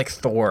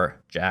Thor,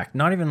 Jack,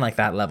 not even like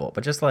that level,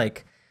 but just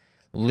like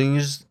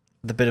lose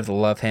the bit of the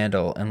love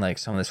handle and like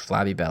some of this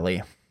flabby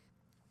belly.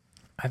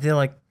 I feel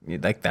like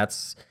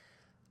that's,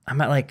 I'm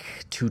at like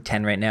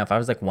 210 right now. If I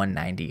was like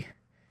 190.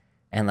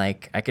 And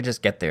like I could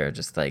just get there,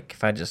 just like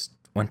if I just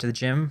went to the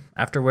gym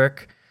after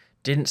work,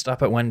 didn't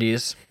stop at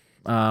Wendy's,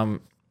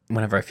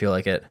 whenever I feel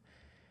like it.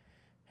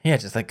 Yeah,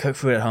 just like cook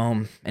food at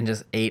home and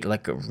just ate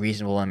like a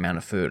reasonable amount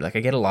of food. Like I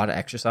get a lot of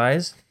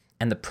exercise,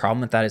 and the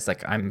problem with that is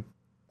like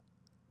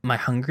my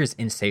hunger is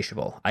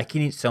insatiable. I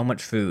can eat so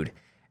much food,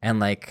 and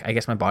like I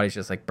guess my body's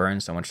just like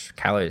burns so much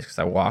calories because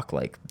I walk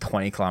like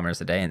 20 kilometers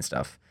a day and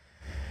stuff.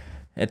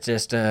 It's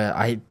just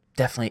I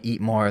definitely eat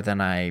more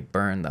than I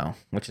burn though,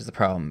 which is the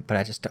problem. But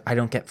I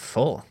don't get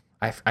full.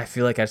 I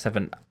feel like I just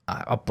have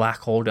a black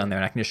hole down there,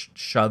 and I can just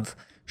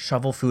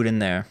shovel food in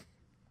there,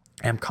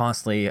 and I'm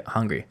constantly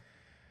hungry.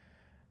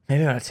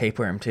 Maybe I got a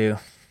tapeworm too.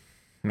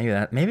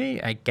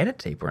 Maybe I get a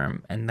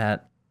tapeworm and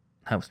that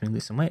helps me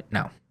lose some weight.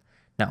 No,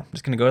 I'm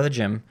just gonna go to the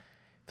gym.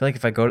 I feel like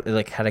if I go to,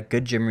 like had a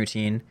good gym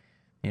routine,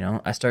 you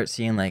know, I start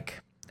seeing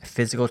like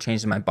physical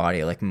changes in my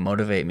body, like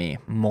motivate me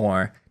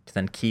more to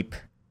then keep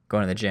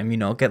going to the gym, you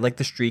know, get like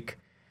the streak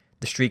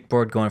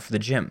board going for the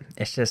gym.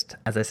 It's just,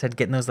 as I said,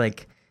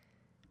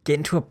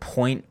 getting to a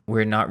point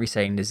where not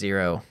resetting to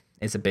 0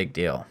 is a big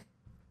deal.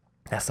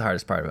 That's the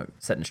hardest part about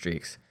setting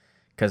streaks.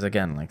 Because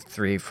again, like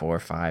 3, 4,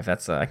 5,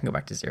 that's I can go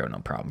back to 0, no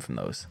problem from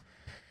those.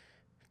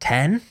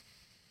 10,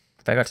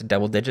 if I got to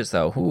double digits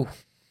though,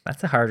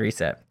 that's a hard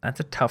reset. That's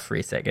a tough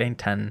reset. Getting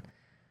 10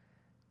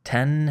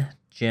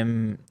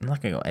 gym, I'm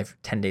not gonna go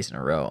 10 days in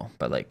a row,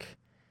 but like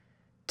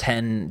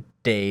 10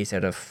 days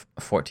out of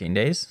 14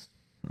 days,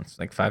 It's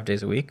like 5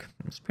 days a week.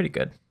 It's pretty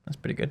good. That's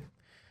pretty good.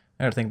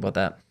 I gotta think about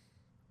that.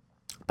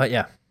 But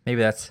yeah,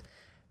 maybe that's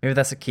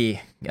the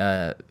key.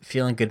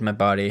 Feeling good in my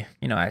body.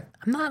 You know, I'm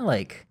not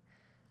like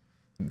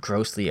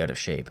grossly out of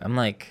shape. I'm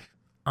like,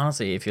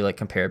 honestly, if you like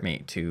compared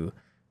me to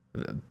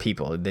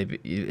people,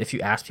 if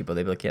you ask people,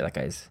 they'd be like, yeah,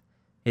 that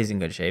he's in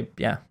good shape.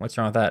 Yeah, what's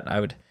wrong with that?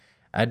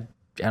 I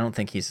don't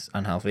think he's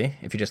unhealthy.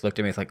 If you just looked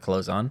at me with like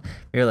clothes on,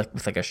 maybe like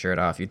with like a shirt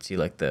off, you'd see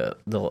like the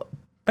little.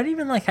 But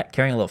even like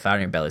carrying a little fat on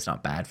your belly is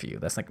not bad for you.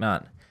 That's like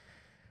not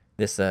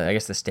this. I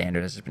guess the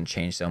standard has just been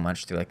changed so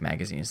much through like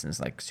magazines and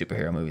like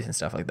superhero movies and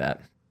stuff like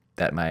that.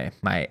 That my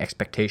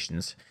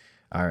expectations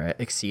are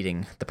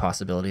exceeding the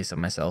possibilities of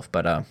myself.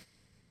 But I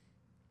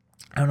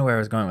don't know where I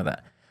was going with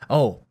that.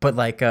 Oh, but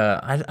like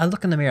I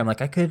look in the mirror. I'm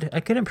like I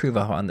could improve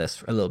on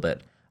this a little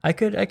bit. I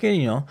could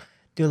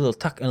do a little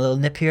tuck, a little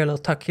nip here, a little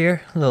tuck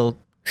here, a little.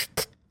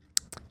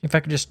 If I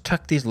could just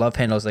tuck these love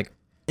handles like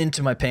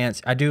into my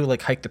pants. I do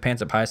like hike the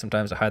pants up high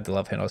sometimes to hide the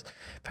love handles.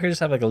 If I could just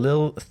have like a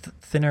little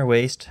thinner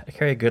waist, I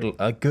carry a good.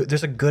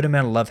 There's a good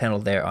amount of love handle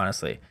there,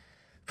 honestly.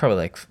 Probably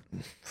like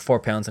 4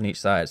 pounds on each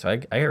side. So I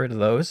get rid of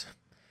those.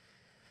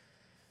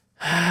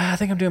 I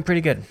think I'm doing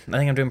pretty good.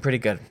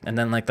 And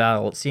then like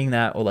seeing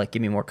that will like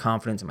give me more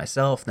confidence in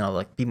myself. And then I'll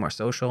like be more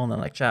social and then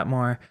like chat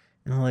more.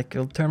 And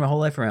it'll turn my whole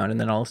life around. And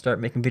then I'll start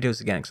making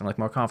videos again because I'm like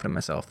more confident in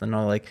myself. Then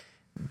I'll like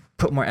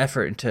put more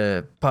effort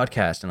into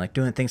podcast and like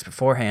doing things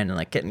beforehand and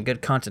like getting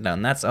good content out.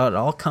 And that's all. It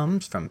all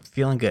comes from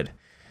feeling good.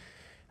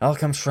 It all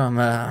comes from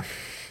diet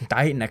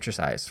and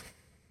exercise.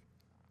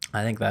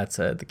 I think that's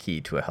the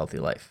key to a healthy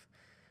life.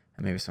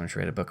 And maybe someone should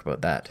write a book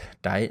about that.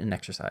 Diet and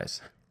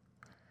exercise.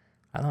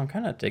 I don't know, I'm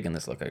kind of digging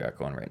this look I got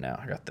going right now.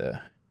 I got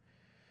the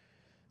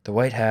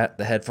white hat,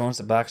 the headphones,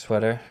 the black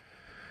sweater.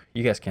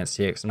 You guys can't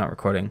see it because I'm not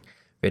recording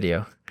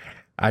video.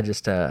 I'm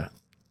just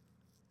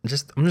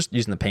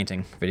using the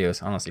painting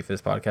videos, honestly, for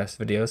this podcast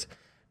videos.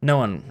 No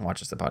one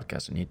watches the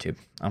podcast on YouTube.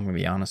 I'm going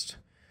to be honest.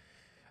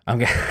 I'm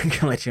going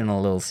to let you know a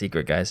little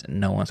secret, guys.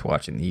 No one's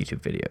watching the YouTube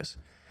videos.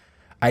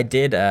 I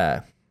did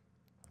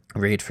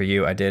read for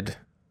you. I did.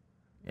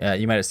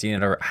 You might have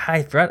seen it.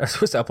 I forgot I was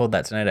supposed to upload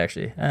that tonight,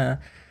 actually.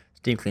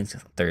 Steam Cleans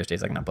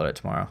Thursdays. I can upload it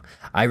tomorrow.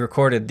 I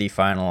recorded the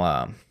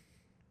final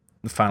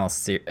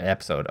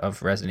episode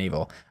of Resident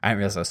Evil. I didn't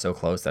realize I was so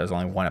close that I was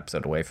only one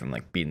episode away from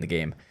like beating the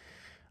game.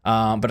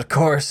 But of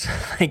course,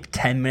 like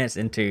 10 minutes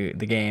into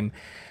the game,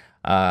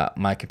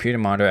 my computer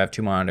monitor, I have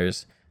 2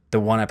 monitors. The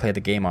one I play the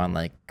game on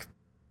like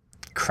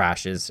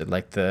crashes.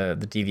 Like the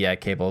DVI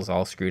cable is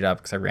all screwed up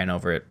because I ran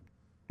over it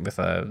with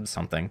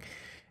something,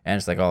 and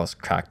it's like all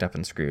cracked up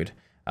and screwed.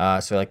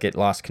 So like it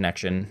lost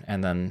connection,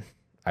 and then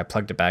I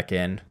plugged it back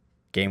in.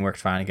 Game worked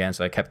fine again,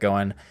 so I kept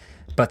going.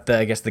 But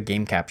I guess the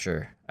game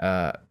capture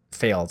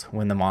failed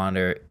when the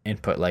monitor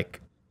input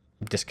like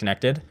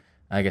disconnected.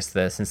 I guess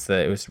since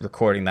it was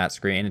recording that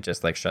screen, it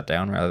just like shut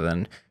down rather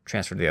than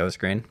transfer to the other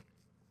screen.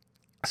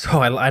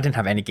 So I didn't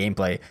have any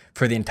gameplay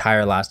for the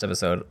entire last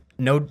episode.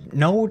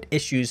 No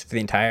issues for the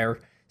entire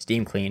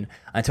Steam Clean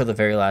until the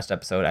very last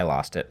episode. I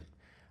lost it.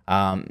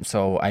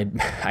 So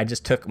I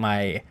just took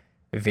my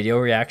video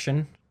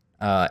reaction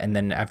and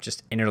then I've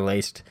just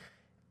interlaced.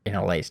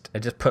 I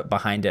just put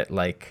behind it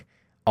like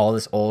all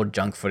this old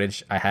junk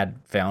footage I had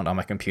found on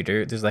my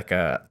computer. There's like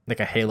a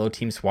Halo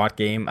Team SWAT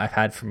game I've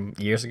had from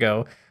years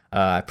ago.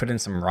 I put in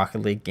some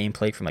Rocket League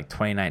gameplay from like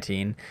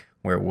 2019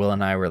 where Will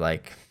and I were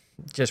like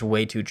just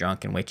way too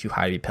drunk and way too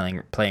high to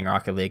be playing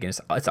Rocket League, and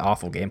it's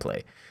awful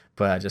gameplay.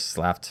 But I just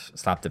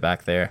slapped it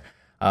back there.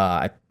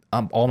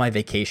 All my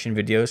vacation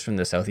videos from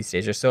the Southeast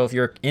Asia. So if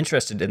you're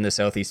interested in the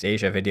Southeast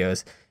Asia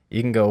videos,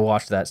 you can go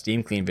watch that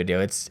Steam Clean video.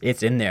 It's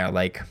in there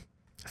like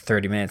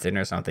 30 minutes in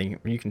or something.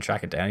 You can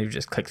track it down. You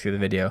just click through the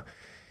video.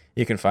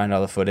 You can find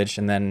all the footage,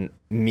 and then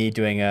me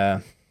doing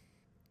a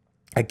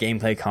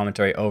gameplay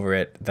commentary over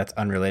it that's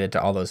unrelated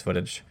to all those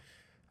footage.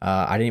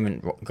 I didn't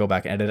even go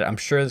back and edit it. I'm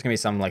sure there's gonna be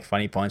some like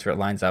funny points where it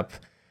lines up,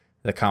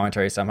 the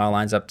commentary somehow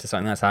lines up to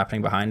something that's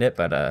happening behind it.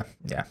 But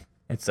yeah,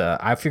 it's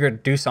I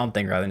figured do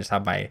something rather than just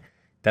have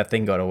that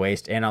thing go to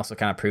waste, and also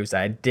kind of proves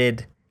that I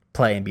did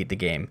play and beat the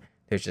game.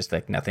 There's just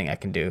like nothing I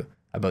can do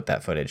about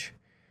that footage.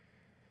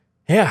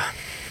 Yeah,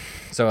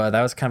 so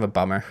that was kind of a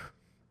bummer.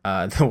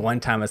 The one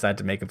time I decided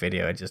to make a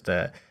video, it just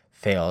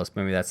fails.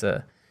 Maybe that's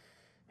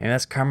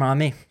karma on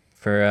me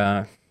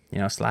for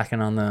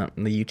slacking on the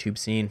YouTube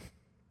scene.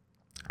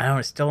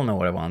 I still don't know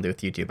what I want to do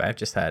with YouTube. I've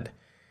just had,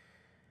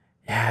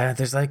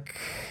 there's like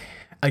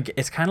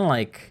it's kind of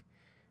like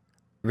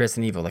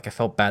Resident Evil. Like I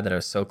felt bad that I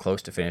was so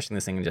close to finishing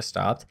this thing and just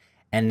stopped.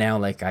 And now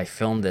like I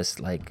filmed this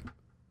like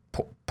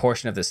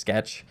portion of the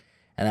sketch,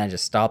 and then I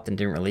just stopped and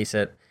didn't release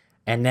it.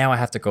 And now I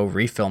have to go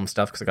refilm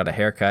stuff because I got a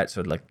haircut,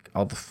 so like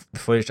all the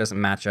footage doesn't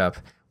match up.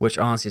 Which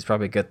honestly is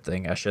probably a good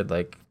thing. I should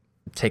like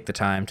take the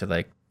time to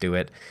like do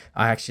it.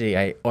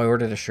 I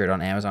ordered a shirt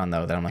on Amazon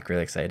though that I'm like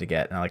really excited to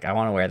get, and I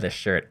want to wear this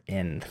shirt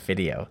in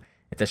video.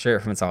 It's a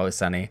shirt from It's Always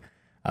Sunny.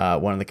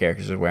 One of the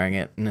characters was wearing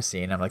it in the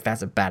scene. I'm like,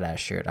 that's a badass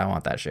shirt. I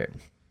want that shirt.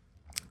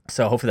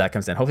 So hopefully that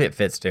comes in. Hopefully it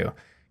fits too,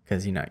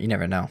 because you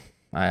never know.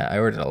 I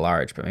ordered a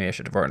large, but maybe I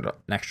should have ordered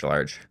an extra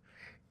large.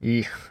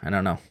 I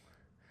don't know.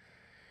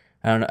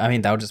 I don't know. I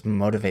mean, that would just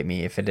motivate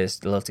me. If it is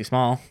a little too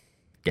small,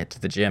 get to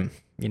the gym,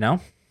 you know?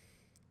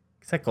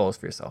 Set goals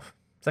for yourself.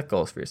 Set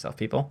goals for yourself,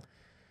 people.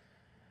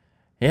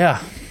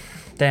 Yeah.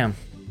 Damn.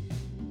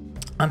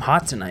 I'm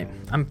hot tonight.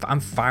 I'm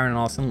firing on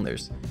all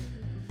cylinders.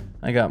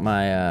 I got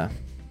my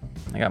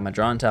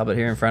drawing tablet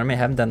here in front of me. I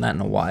haven't done that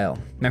in a while.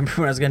 Remember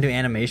when I was gonna do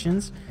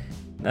animations?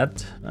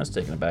 That's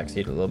taking a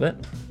backseat a little bit.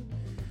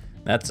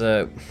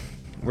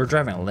 We're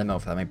driving a limo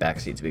for how many back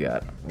seats we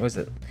got. What was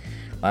it?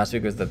 Last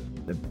week was the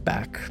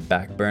back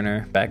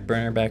burner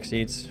back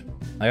seats.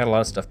 I got a lot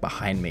of stuff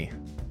behind me.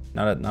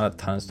 Not a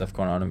ton of stuff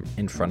going on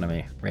in front of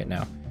me right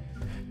now.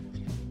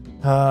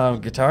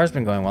 Guitar's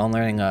been going well. I'm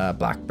learning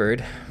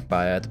Blackbird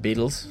by the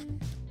Beatles.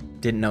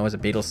 Didn't know it was a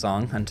Beatles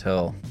song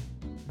until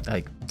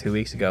like 2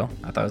 weeks ago.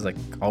 I thought it was like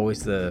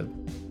always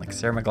like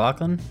Sarah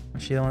McLachlan.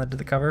 Was she the one that did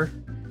the cover?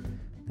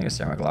 I think it's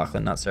Sarah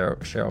McLachlan, not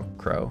Sheryl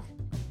Crow.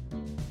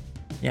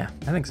 Yeah,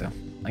 I think so.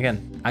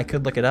 Again, I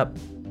could look it up.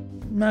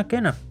 Not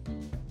gonna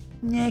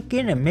make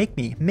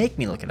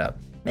me look it up.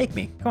 Make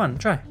me. Come on,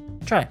 try.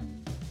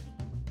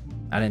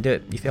 I didn't do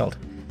it. You failed.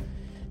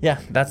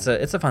 Yeah, it's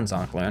a fun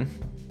song to learn.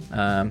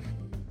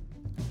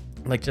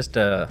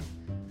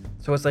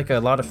 So it's like a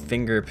lot of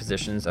finger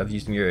positions of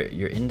using your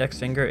index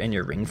finger and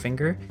your ring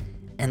finger,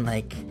 and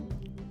like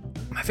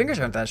my fingers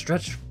aren't that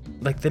stretched.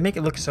 Like they make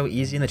it look so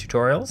easy in the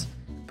tutorials,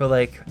 but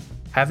like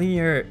having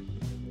your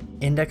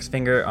index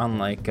finger on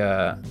like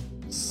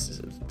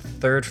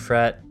 3rd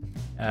fret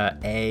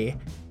A,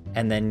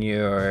 and then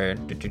your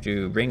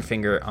ring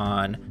finger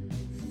on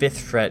 5th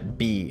fret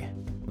B.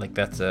 Like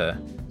so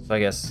I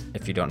guess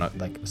if you don't know,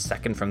 like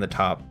 2nd from the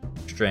top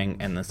string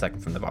and then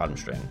 2nd from the bottom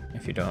string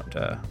if you don't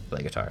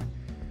play guitar.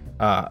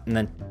 And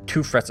then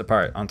 2 frets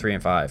apart on 3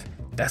 and 5.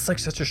 That's like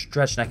such a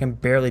stretch, and I can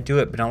barely do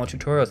it, but on the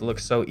tutorials it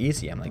looks so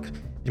easy. I'm like,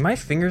 do my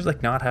fingers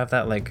like not have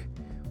that like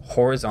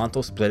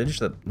horizontal splittage?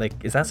 That like,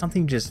 is that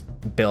something you just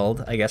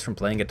build, I guess, from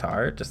playing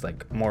guitar? Just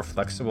like more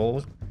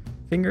flexible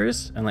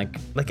fingers, and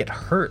like it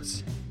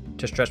hurts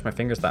to stretch my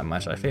fingers that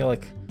much. I feel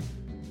like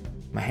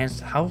my hands.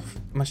 How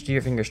much do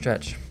your fingers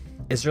stretch?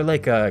 Is there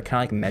like a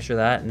kind of like measure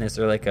that? And is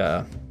there like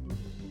a,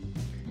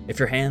 if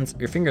your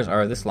fingers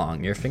are this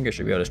long, your fingers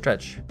should be able to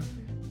stretch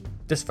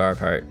this far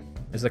apart.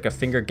 There's like a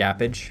finger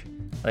gappage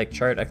like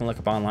chart I can look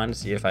up online to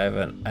see if I have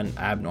an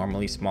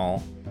abnormally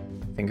small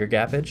finger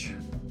gappage.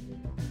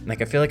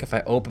 Like I feel like if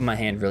I open my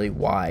hand really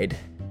wide,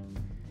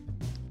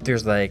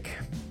 there's like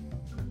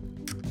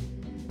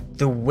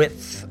the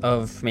width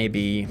of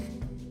maybe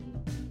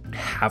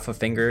half a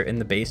finger in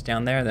the base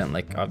down there, then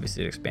like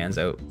obviously it expands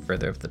out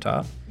further up the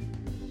top.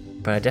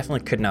 But I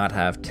definitely could not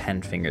have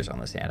 10 fingers on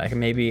this hand. I can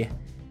maybe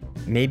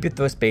with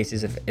those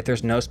spaces, if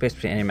there's no space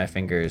between any of my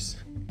fingers,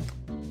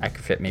 I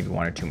could fit maybe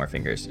 1 or 2 more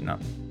fingers, you know,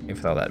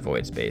 with all that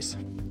void space.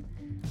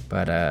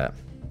 But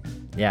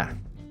yeah,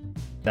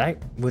 I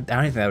don't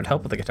think that would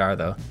help with the guitar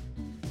though.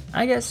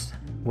 I guess,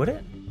 would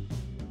it?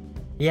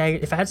 Yeah,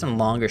 if I had some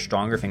longer,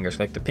 stronger fingers,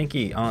 like the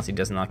pinky honestly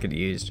does not get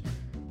used.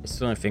 It's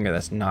the only finger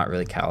that's not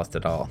really calloused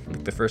at all.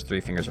 Like the first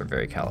 3 fingers are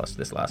very calloused.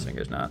 This last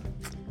finger's not.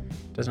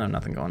 Doesn't have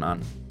nothing going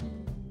on.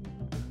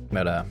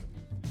 But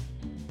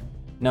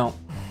no.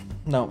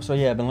 So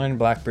yeah, I've been learning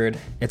Blackbird.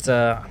 It's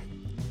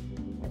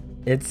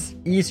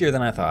easier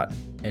than I thought.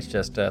 It's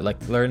just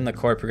like learning the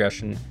chord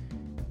progression.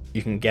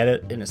 You can get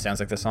it, and it sounds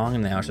like the song,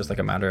 and now it's just like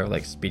a matter of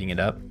like speeding it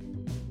up.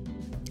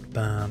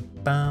 Bum,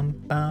 bum,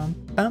 bum,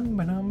 bum,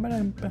 ba-dum,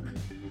 ba-dum, bum.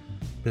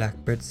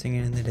 Blackbird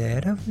singing in the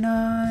dead of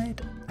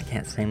night. I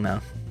can't sing though.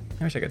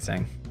 I wish I could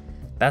sing.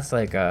 That's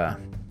like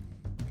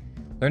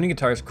learning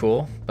guitar is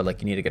cool, but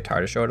like you need a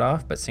guitar to show it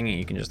off. But singing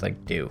you can just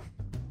like do,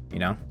 you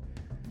know.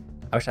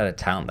 I wish I had a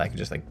talent that I could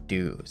just like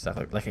do stuff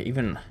like it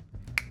even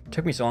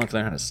took me so long to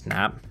learn how to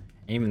snap.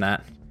 Even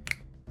that.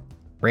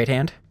 Right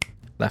hand,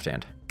 left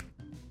hand.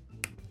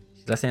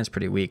 Left hand's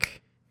pretty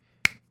weak.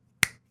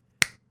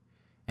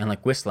 And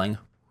like whistling,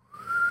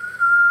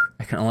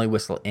 I can only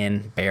whistle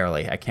in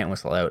barely. I can't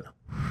whistle out.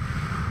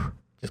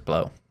 Just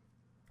blow.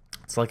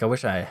 It's like I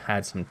wish I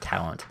had some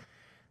talent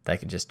that I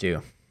could just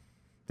do.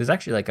 There's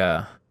actually like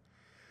I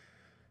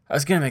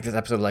was gonna make this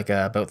episode like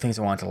about things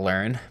I wanted to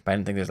learn, but I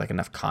didn't think there's like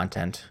enough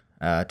content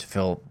to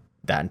fill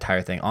that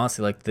entire thing.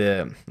 Honestly, like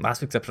the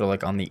last week's episode,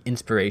 like on the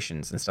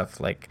inspirations and stuff,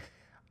 like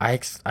I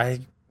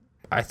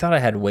thought I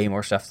had way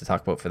more stuff to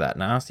talk about for that,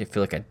 and I honestly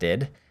feel like I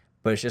did,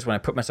 but it's just when I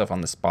put myself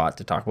on the spot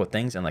to talk about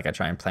things and like I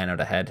try and plan out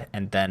ahead,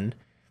 and then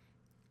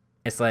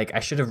it's like I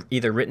should have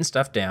either written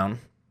stuff down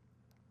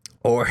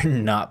or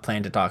not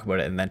planned to talk about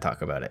it and then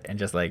talk about it and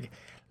just like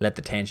let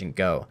the tangent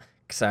go,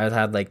 because I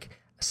had like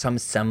some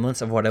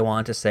semblance of what I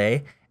wanted to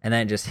say, and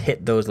then just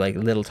hit those like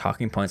little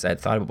talking points I had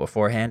thought about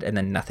beforehand, and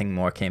then nothing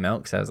more came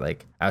out because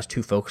I was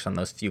too focused on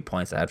those few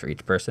points I had for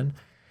each person.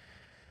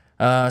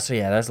 So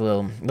yeah, that's a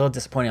little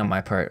disappointing on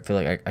my part. I feel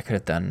like I could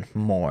have done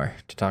more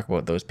to talk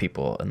about those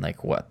people and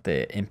like what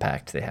the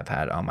impact they have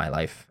had on my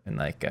life, and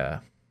like I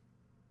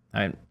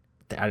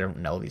don't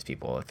know these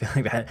people. I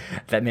feel like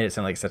that made it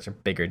sound like such a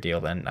bigger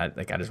deal than I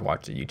just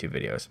watched the YouTube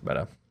videos.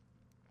 But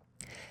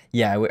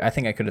Yeah, I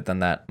think I could have done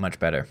that much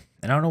better.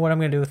 And I don't know what I'm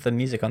going to do with the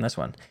music on this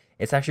one.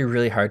 It's actually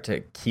really hard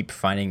to keep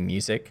finding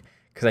music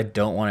because I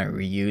don't want to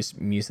reuse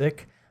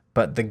music.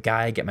 But the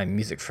guy I get my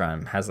music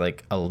from has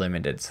like a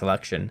limited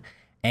selection,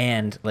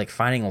 and like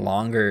finding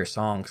longer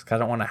songs because I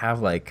don't want to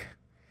have like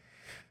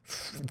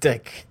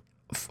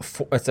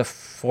it's a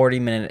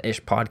 40-minute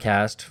ish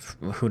podcast.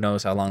 Who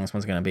knows how long this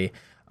one's going to be.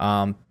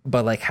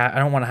 But like I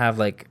don't want to have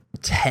like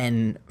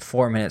 10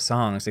 4-minute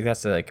songs. Like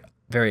that's like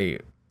very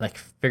like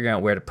figuring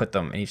out where to put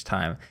them each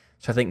time.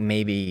 So I think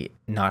maybe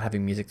not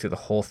having music through the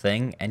whole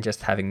thing and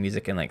just having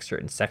music in like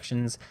certain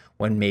sections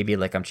when maybe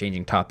like I'm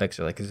changing topics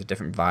or like there's a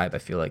different vibe I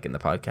feel like in the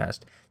podcast.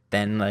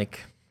 Then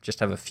like just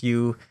have a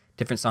few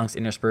different songs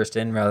interspersed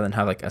in rather than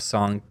have like a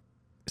song,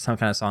 some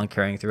kind of song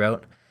carrying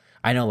throughout.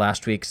 I know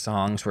last week's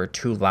songs were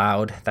too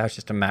loud. That was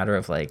just a matter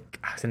of like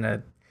I was in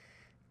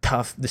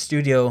the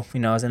studio, I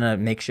was in a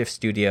makeshift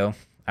studio.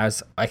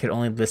 I could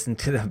only listen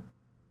to the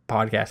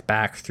podcast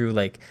back through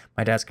like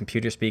my dad's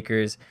computer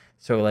speakers.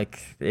 So like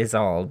it's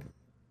all,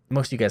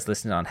 most of you guys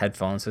listen on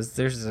headphones. So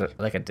there's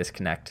like a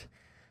disconnect.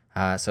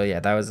 So yeah,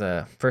 that was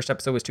first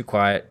episode was too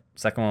quiet.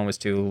 Second one was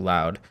too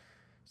loud.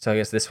 So I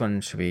guess this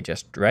one should be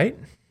just right.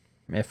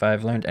 If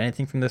I've learned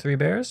anything from the Three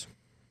Bears,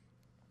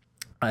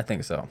 I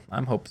think so.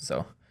 I'm hoping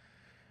so.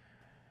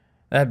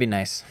 That'd be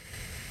nice.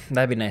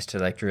 That'd be nice to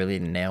like really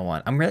nail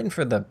one. I'm waiting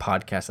for the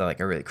podcast that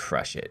like I really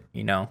crush it,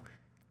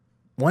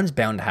 One's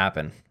bound to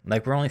happen.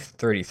 Like we're only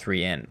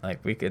 33 in.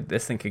 Like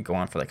this thing could go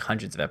on for like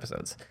hundreds of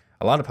episodes.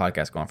 A lot of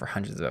podcasts go on for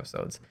hundreds of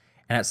episodes.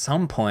 And at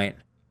some point,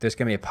 there's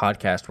going to be a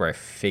podcast where I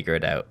figure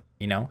it out,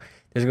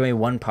 There's going to be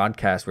one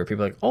podcast where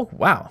people are like, oh,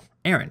 wow,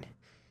 Aaron,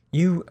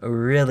 you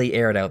really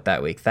aired out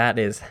that week. That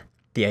is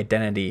the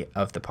identity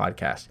of the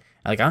podcast.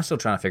 Like I'm still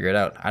trying to figure it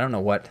out. I don't know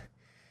what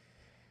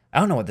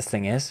this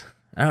thing is.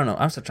 I don't know.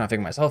 I'm still trying to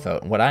figure myself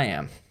out and what I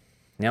am.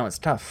 It's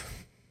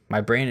tough.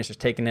 My brain is just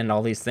taking in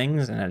all these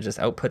things and it just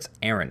outputs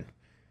Aaron.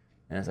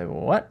 And it's like,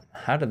 what?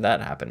 How did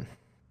that happen?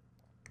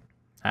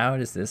 How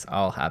does this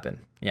all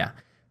happen? Yeah.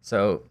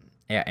 So,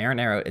 yeah, Aaron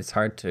Arrow, it's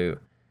hard to...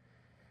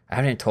 I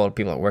haven't even told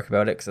people at work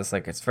about it because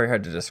it's very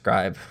hard to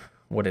describe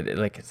what it is.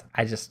 Like,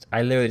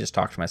 I literally just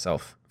talk to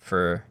myself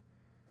for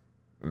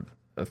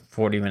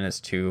 40 minutes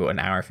to an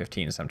hour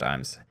 15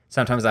 sometimes.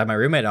 Sometimes I have my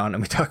roommate on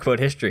and we talk about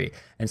history.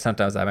 And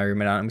sometimes I have my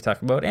roommate on and we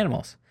talk about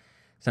animals.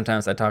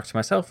 Sometimes I talk to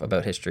myself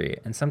about history.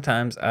 And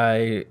sometimes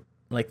the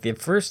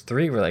first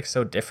three were like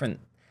so different.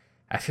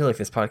 I feel like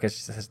this podcast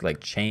just has like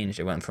changed.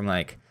 It went from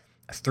like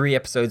 3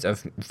 episodes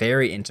of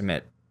very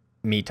intimate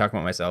me talking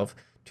about myself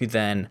to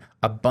then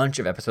a bunch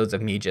of episodes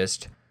of me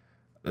just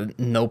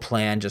no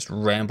plan, just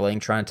rambling,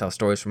 trying to tell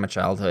stories from my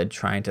childhood,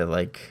 trying to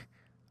like...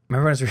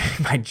 Remember when I was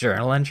reading my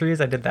journal entries?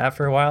 I did that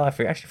for a while. I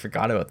actually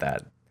forgot about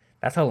that.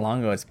 That's how long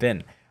ago it's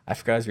been. I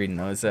forgot I was reading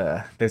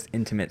those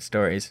intimate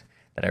stories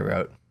that I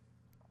wrote.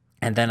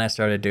 And then I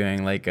started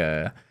doing like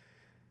the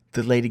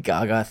Lady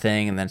Gaga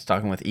thing and then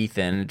talking with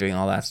Ethan and doing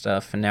all that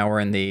stuff. And now we're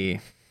in the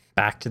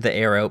back to the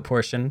air out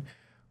portion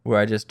where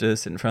I just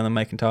sit in front of the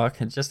mic and talk.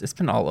 It's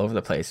been all over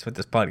the place with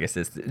this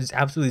podcast. There's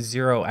absolutely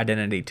zero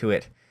identity to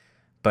it.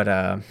 But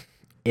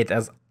it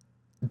does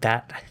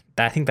that.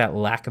 I think that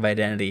lack of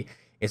identity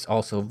is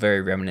also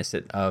very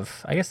reminiscent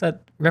of, I guess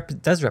that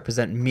does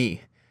represent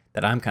me,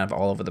 that I'm kind of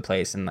all over the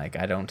place and like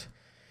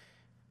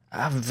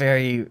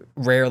very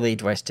rarely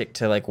do I stick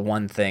to like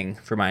one thing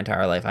for my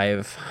entire life.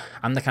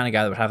 I'm the kind of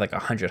guy that would have like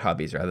 100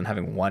 hobbies rather than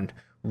having one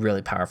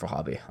really powerful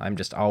hobby. I'm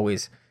just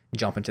always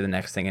jumping to the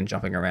next thing and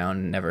jumping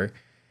around, never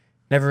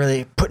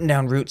really putting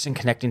down roots and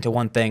connecting to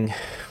one thing,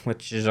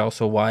 which is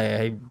also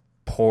why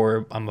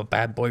I'm a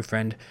bad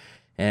boyfriend.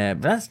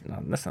 But that's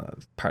not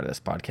part of this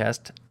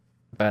podcast.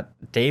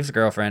 But Dave's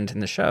girlfriend in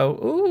the show,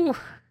 ooh,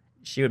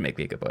 she would make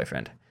me a good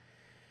boyfriend.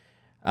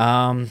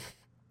 I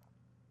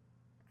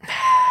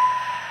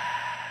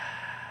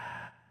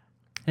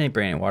didn't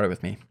bring any water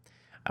with me.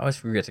 I always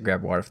forget to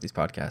grab water for these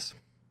podcasts.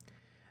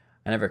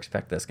 I never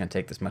expect this going to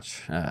take this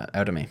much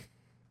out of me.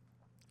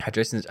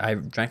 Hydration. I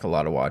drank a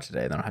lot of water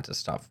today. Then I had to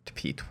stop to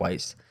pee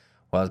twice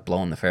while I was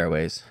blowing the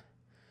fairways.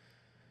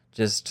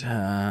 Just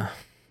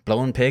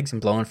blowing pigs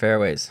and blowing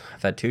fairways.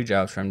 I've had 2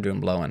 jobs from doing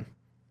blowing.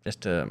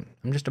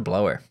 I'm just a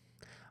blower.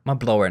 I'm a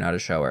blower, not a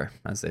shower,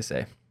 as they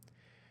say.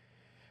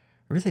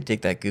 I really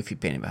dig that goofy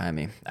painting behind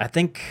me. I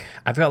think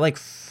I've got like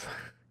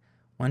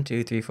 1,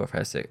 2, 3, 4,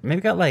 5, 6.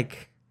 Maybe got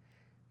like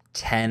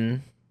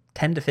 10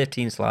 to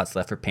 15 slots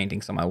left for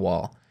paintings on my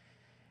wall.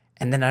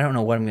 And then I don't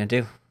know what I'm going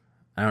to do.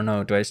 I don't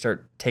know. Do I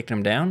start taking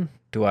them down?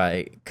 Do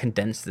I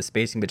condense the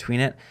spacing between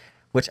it?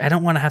 Which I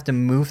don't want to have to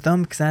move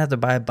them because I have to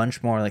buy a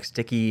bunch more like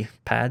sticky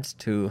pads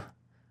to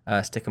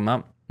stick them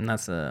up. And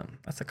that's a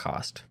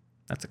cost.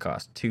 That's a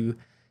cost. Two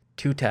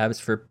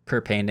tabs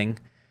per painting.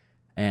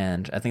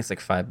 And I think it's like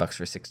 $5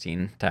 for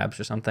 16 tabs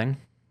or something.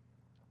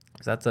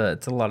 So that's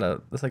like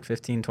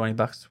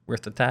 $15-20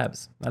 worth of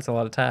tabs. That's a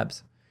lot of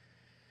tabs.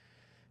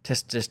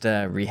 Just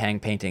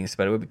rehang paintings,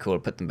 but it would be cool to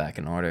put them back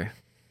in order.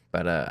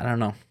 But I don't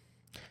know.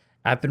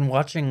 I've been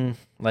watching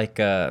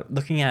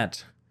looking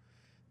at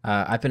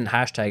I've been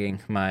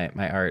hashtagging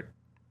my art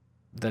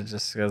that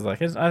just goes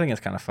like, I think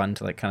it's kind of fun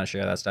to like kind of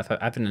share that stuff.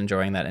 I've been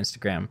enjoying that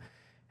Instagram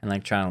and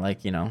like trying to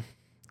like,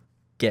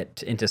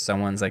 get into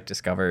someone's like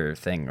discover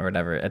thing or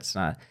whatever. It's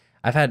not,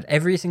 I've had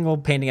every single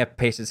painting I've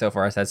pasted so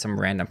far has had some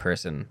random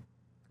person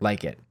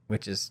like it,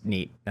 which is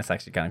neat. That's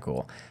actually kind of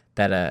cool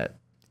that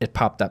it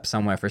popped up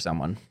somewhere for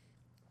someone.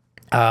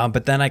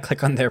 But then I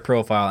click on their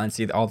profile and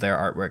see all their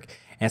artwork,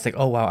 and it's like,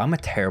 oh wow, I'm a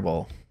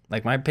terrible,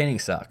 like my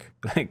paintings suck.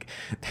 Like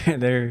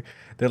they're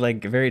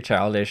like very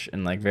childish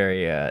and like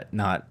very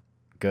not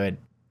good.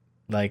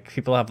 Like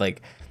people have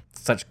like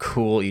such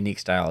cool, unique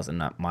styles, and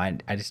not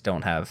mine. I just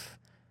don't have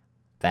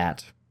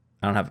that.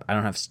 I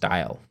don't have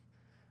style.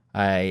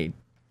 I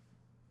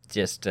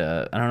just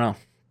I don't know,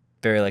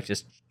 very like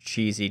just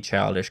cheesy,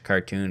 childish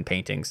cartoon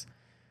paintings.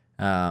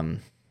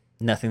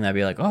 Nothing that'd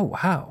be like, oh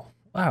wow,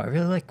 I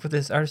really like what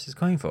this artist is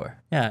going for.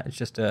 Yeah, it's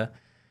just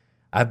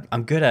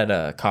I'm good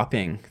at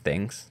copying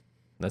things.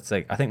 That's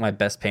like, I think my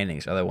best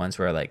paintings are the ones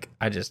where like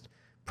I just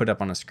put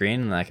up on a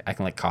screen and like I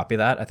can like copy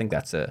that. I think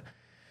that's a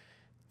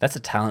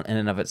talent in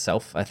and of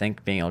itself. I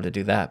think being able to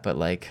do that, but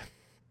like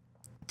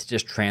to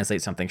just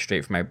translate something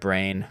straight from my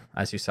brain,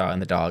 as you saw in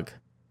the dog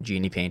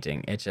genie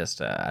painting, it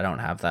just I don't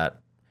have that.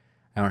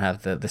 I don't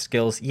have the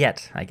skills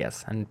yet. I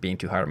guess I'm being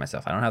too hard on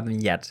myself. I don't have them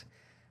yet,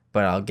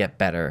 but I'll get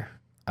better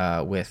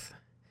with.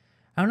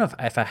 I don't know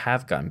if I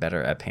have gotten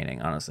better at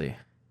painting, honestly.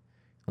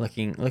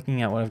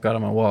 Looking at what I've got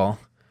on my wall,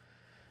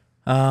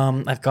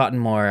 I've gotten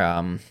more.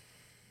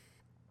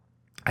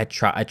 I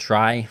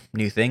try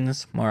new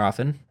things more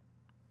often.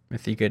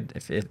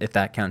 If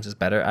that counts as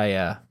better,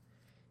 I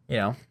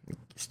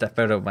step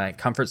out of my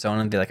comfort zone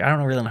and be like, I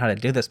don't really know how to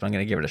do this, but I'm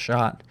gonna give it a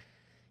shot.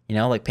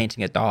 Like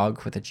painting a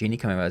dog with a genie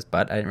coming out of his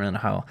butt. I didn't really know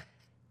how.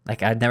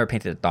 Like I'd never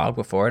painted a dog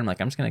before, and I'm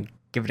like, I'm just gonna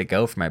give it a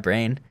go for my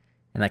brain.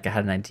 And like I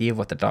had an idea of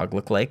what the dog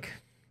looked like.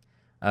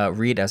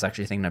 Reed, I was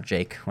actually thinking of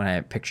Jake when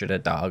I pictured a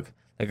dog,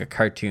 like a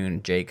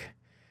cartoon Jake.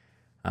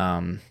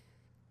 So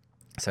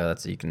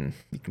that's you can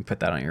put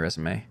that on your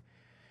resume.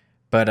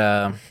 But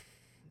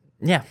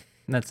yeah,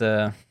 that's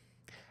I'm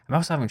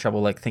also having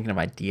trouble like thinking of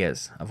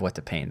ideas of what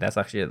to paint. That's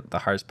actually the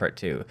hardest part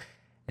too.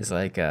 Is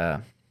like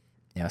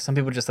some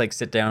people just like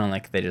sit down and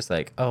like they just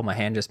like, oh, my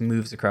hand just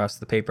moves across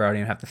the paper. I don't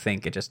even have to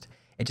think. It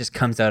just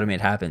comes out of me.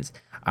 It happens.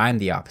 I'm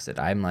the opposite.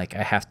 I'm like,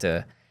 I have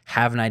to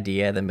have an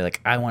idea, then be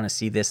like, I want to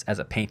see this as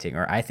a painting,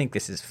 or I think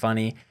this is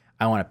funny.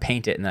 I want to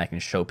paint it, and then I can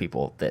show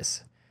people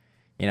this.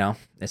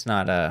 It's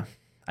not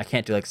I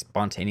can't do like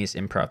spontaneous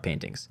improv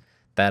paintings.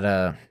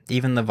 That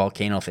even the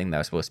volcano thing that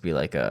was supposed to be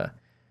like I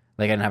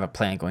didn't have a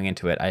plan going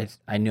into it.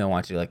 I knew I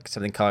wanted to do like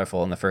something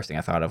colorful, and the first thing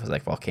I thought of was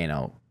like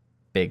volcano,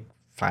 big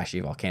flashy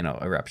volcano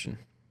eruption.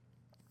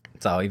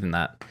 So even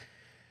that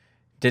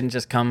didn't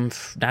just come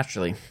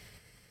naturally.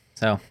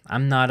 So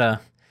I'm not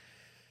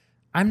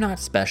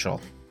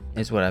special,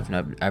 is what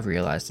I've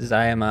realized. Is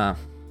I am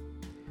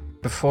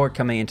before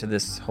coming into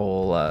this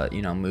whole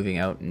moving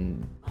out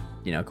and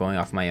going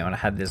off my own, I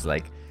had this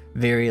like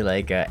very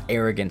like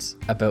arrogance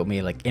about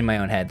me, like in my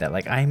own head, that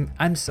like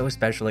I'm so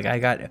special, like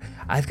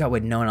I've got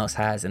what no one else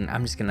has, and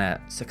I'm just gonna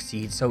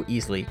succeed so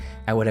easily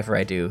at whatever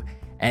I do.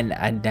 And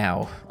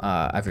now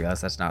I've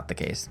realized that's not the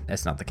case.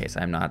 That's not the case.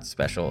 I'm not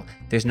special.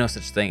 There's no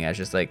such thing as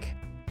just like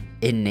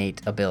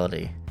innate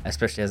ability,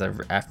 especially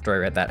after I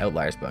read that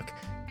Outliers book.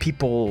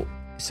 People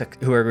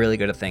who are really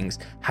good at things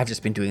have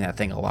just been doing that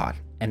thing a lot,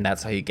 and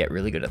that's how you get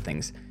really good at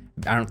things.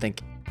 I don't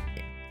think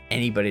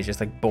anybody's just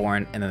like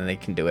born and then they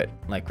can do it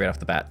like right off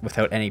the bat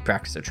without any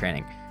practice or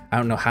training. I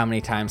don't know how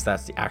many times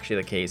that's actually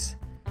the case.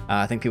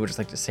 I think people just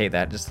like to say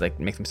that just to, like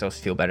make themselves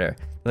feel better.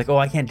 Like, oh,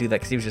 I can't do that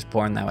because he was just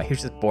born that way. He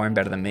was just born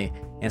better than me.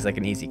 And it's like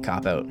an easy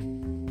cop out.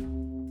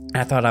 And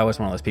I thought I was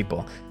one of those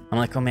people. I'm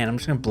like, oh man, I'm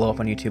just gonna blow up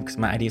on YouTube because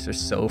my ideas are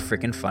so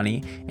freaking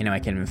funny. I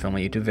can't even film a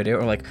YouTube video.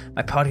 Or like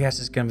my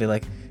podcast is gonna be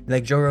like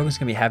Joe Rogan's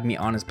gonna be having me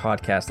on his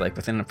podcast like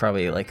within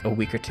probably like a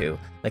week or two.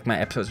 Like my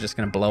episode's just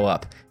gonna blow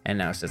up, and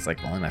now it's just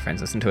like only my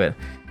friends listen to it.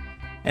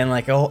 And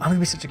like, oh, I'm gonna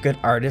be such a good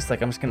artist.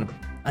 Like I'm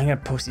gonna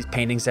post these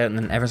paintings out, and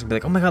then everyone's gonna be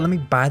like, oh my god, let me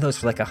buy those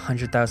for like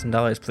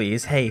 $100,000,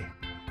 please. Hey,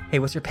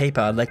 what's your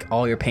PayPal? I'd like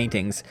all your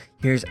paintings.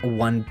 Here's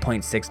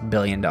 $1.6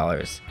 billion.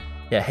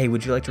 Yeah, hey,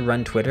 would you like to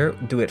run Twitter?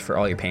 Do it for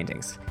all your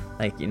paintings.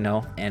 Like,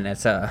 and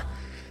it's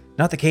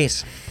not the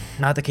case.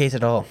 Not the case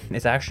at all.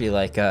 It's actually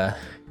like I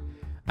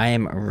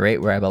am right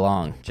where I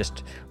belong.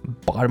 Just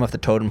bottom of the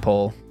totem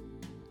pole.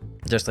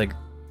 Just like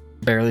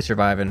barely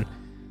surviving.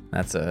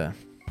 But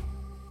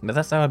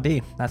that's how it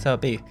be. That's how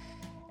it be.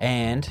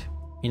 And,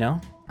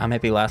 I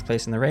might be last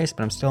place in the race,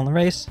 but I'm still in the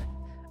race.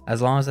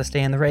 As long as I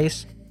stay in the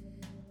race,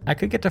 I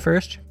could get to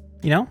first.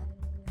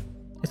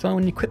 It's only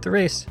when you quit the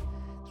race.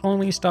 It's only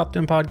when you stop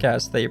doing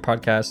podcasts that your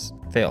podcasts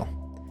fail.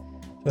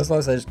 So as long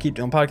as I just keep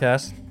doing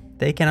podcasts,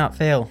 they cannot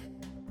fail.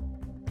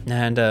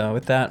 And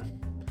with that,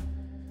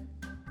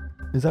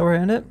 is that where I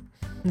end it?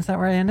 Is that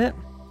where I end it?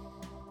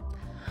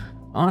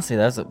 Honestly,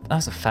 that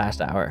was a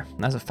fast hour.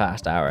 That was a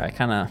fast hour.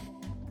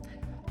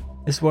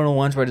 This is one of the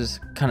ones where I just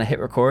kind of hit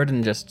record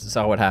and just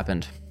saw what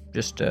happened.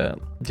 Just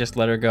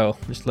let her go.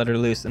 Just let her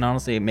loose. And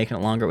honestly, making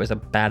it longer was a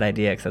bad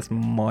idea because that's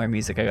more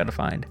music I gotta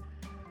find.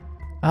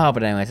 Oh,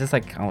 but anyways, it's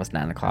like almost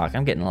 9 o'clock.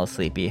 I'm getting a little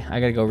sleepy. I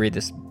gotta go read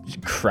this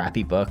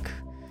crappy book.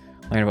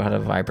 Learn about how to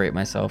vibrate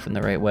myself in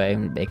the right way.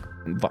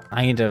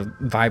 I need to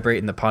vibrate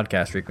in the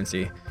podcast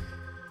frequency.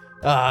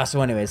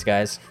 So anyways,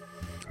 guys,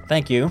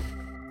 thank you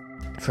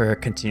for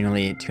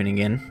continually tuning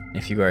in.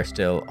 If you are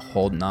still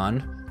holding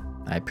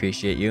on, I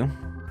appreciate you.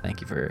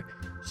 Thank you for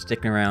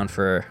sticking around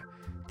for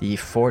the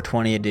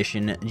 420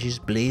 edition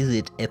Just Blaze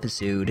It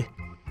episode.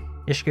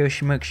 Let's go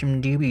smoke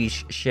some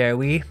doobies, shall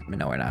we?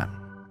 No, we're not,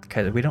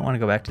 because we don't want to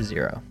go back to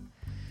zero.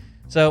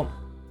 So,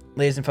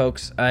 ladies and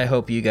folks, I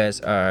hope you guys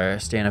are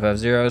staying above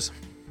zeros.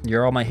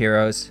 You're all my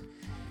heroes.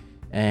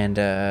 And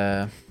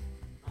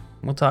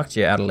we'll talk to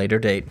you at a later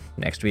date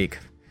next week.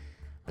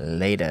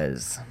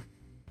 Laters.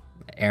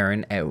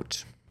 Aaron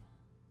out.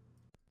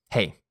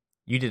 Hey,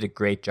 you did a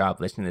great job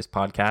listening to this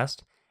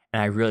podcast,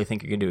 and I really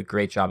think you're going to do a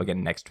great job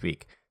again next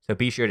week. So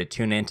be sure to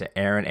tune in to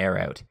Aaron Air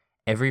Out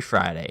every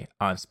Friday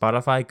on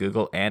Spotify,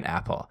 Google, and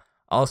Apple.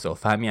 Also,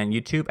 find me on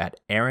YouTube at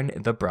Aaron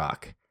the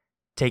Brock.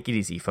 Take it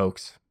easy,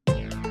 folks.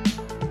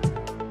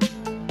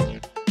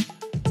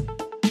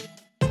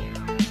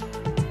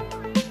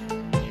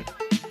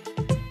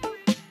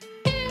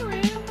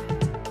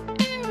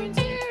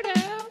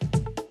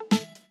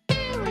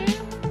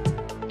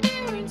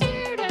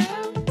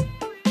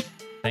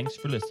 Thanks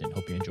for listening.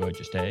 Hope you enjoyed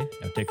your stay.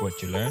 Now take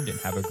what you learned and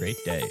have a great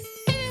day.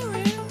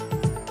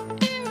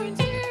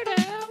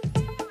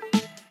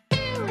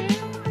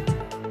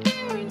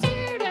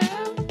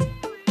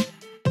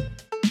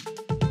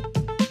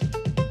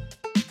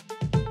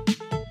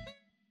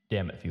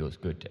 Damn, it feels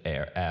good to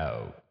air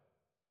out.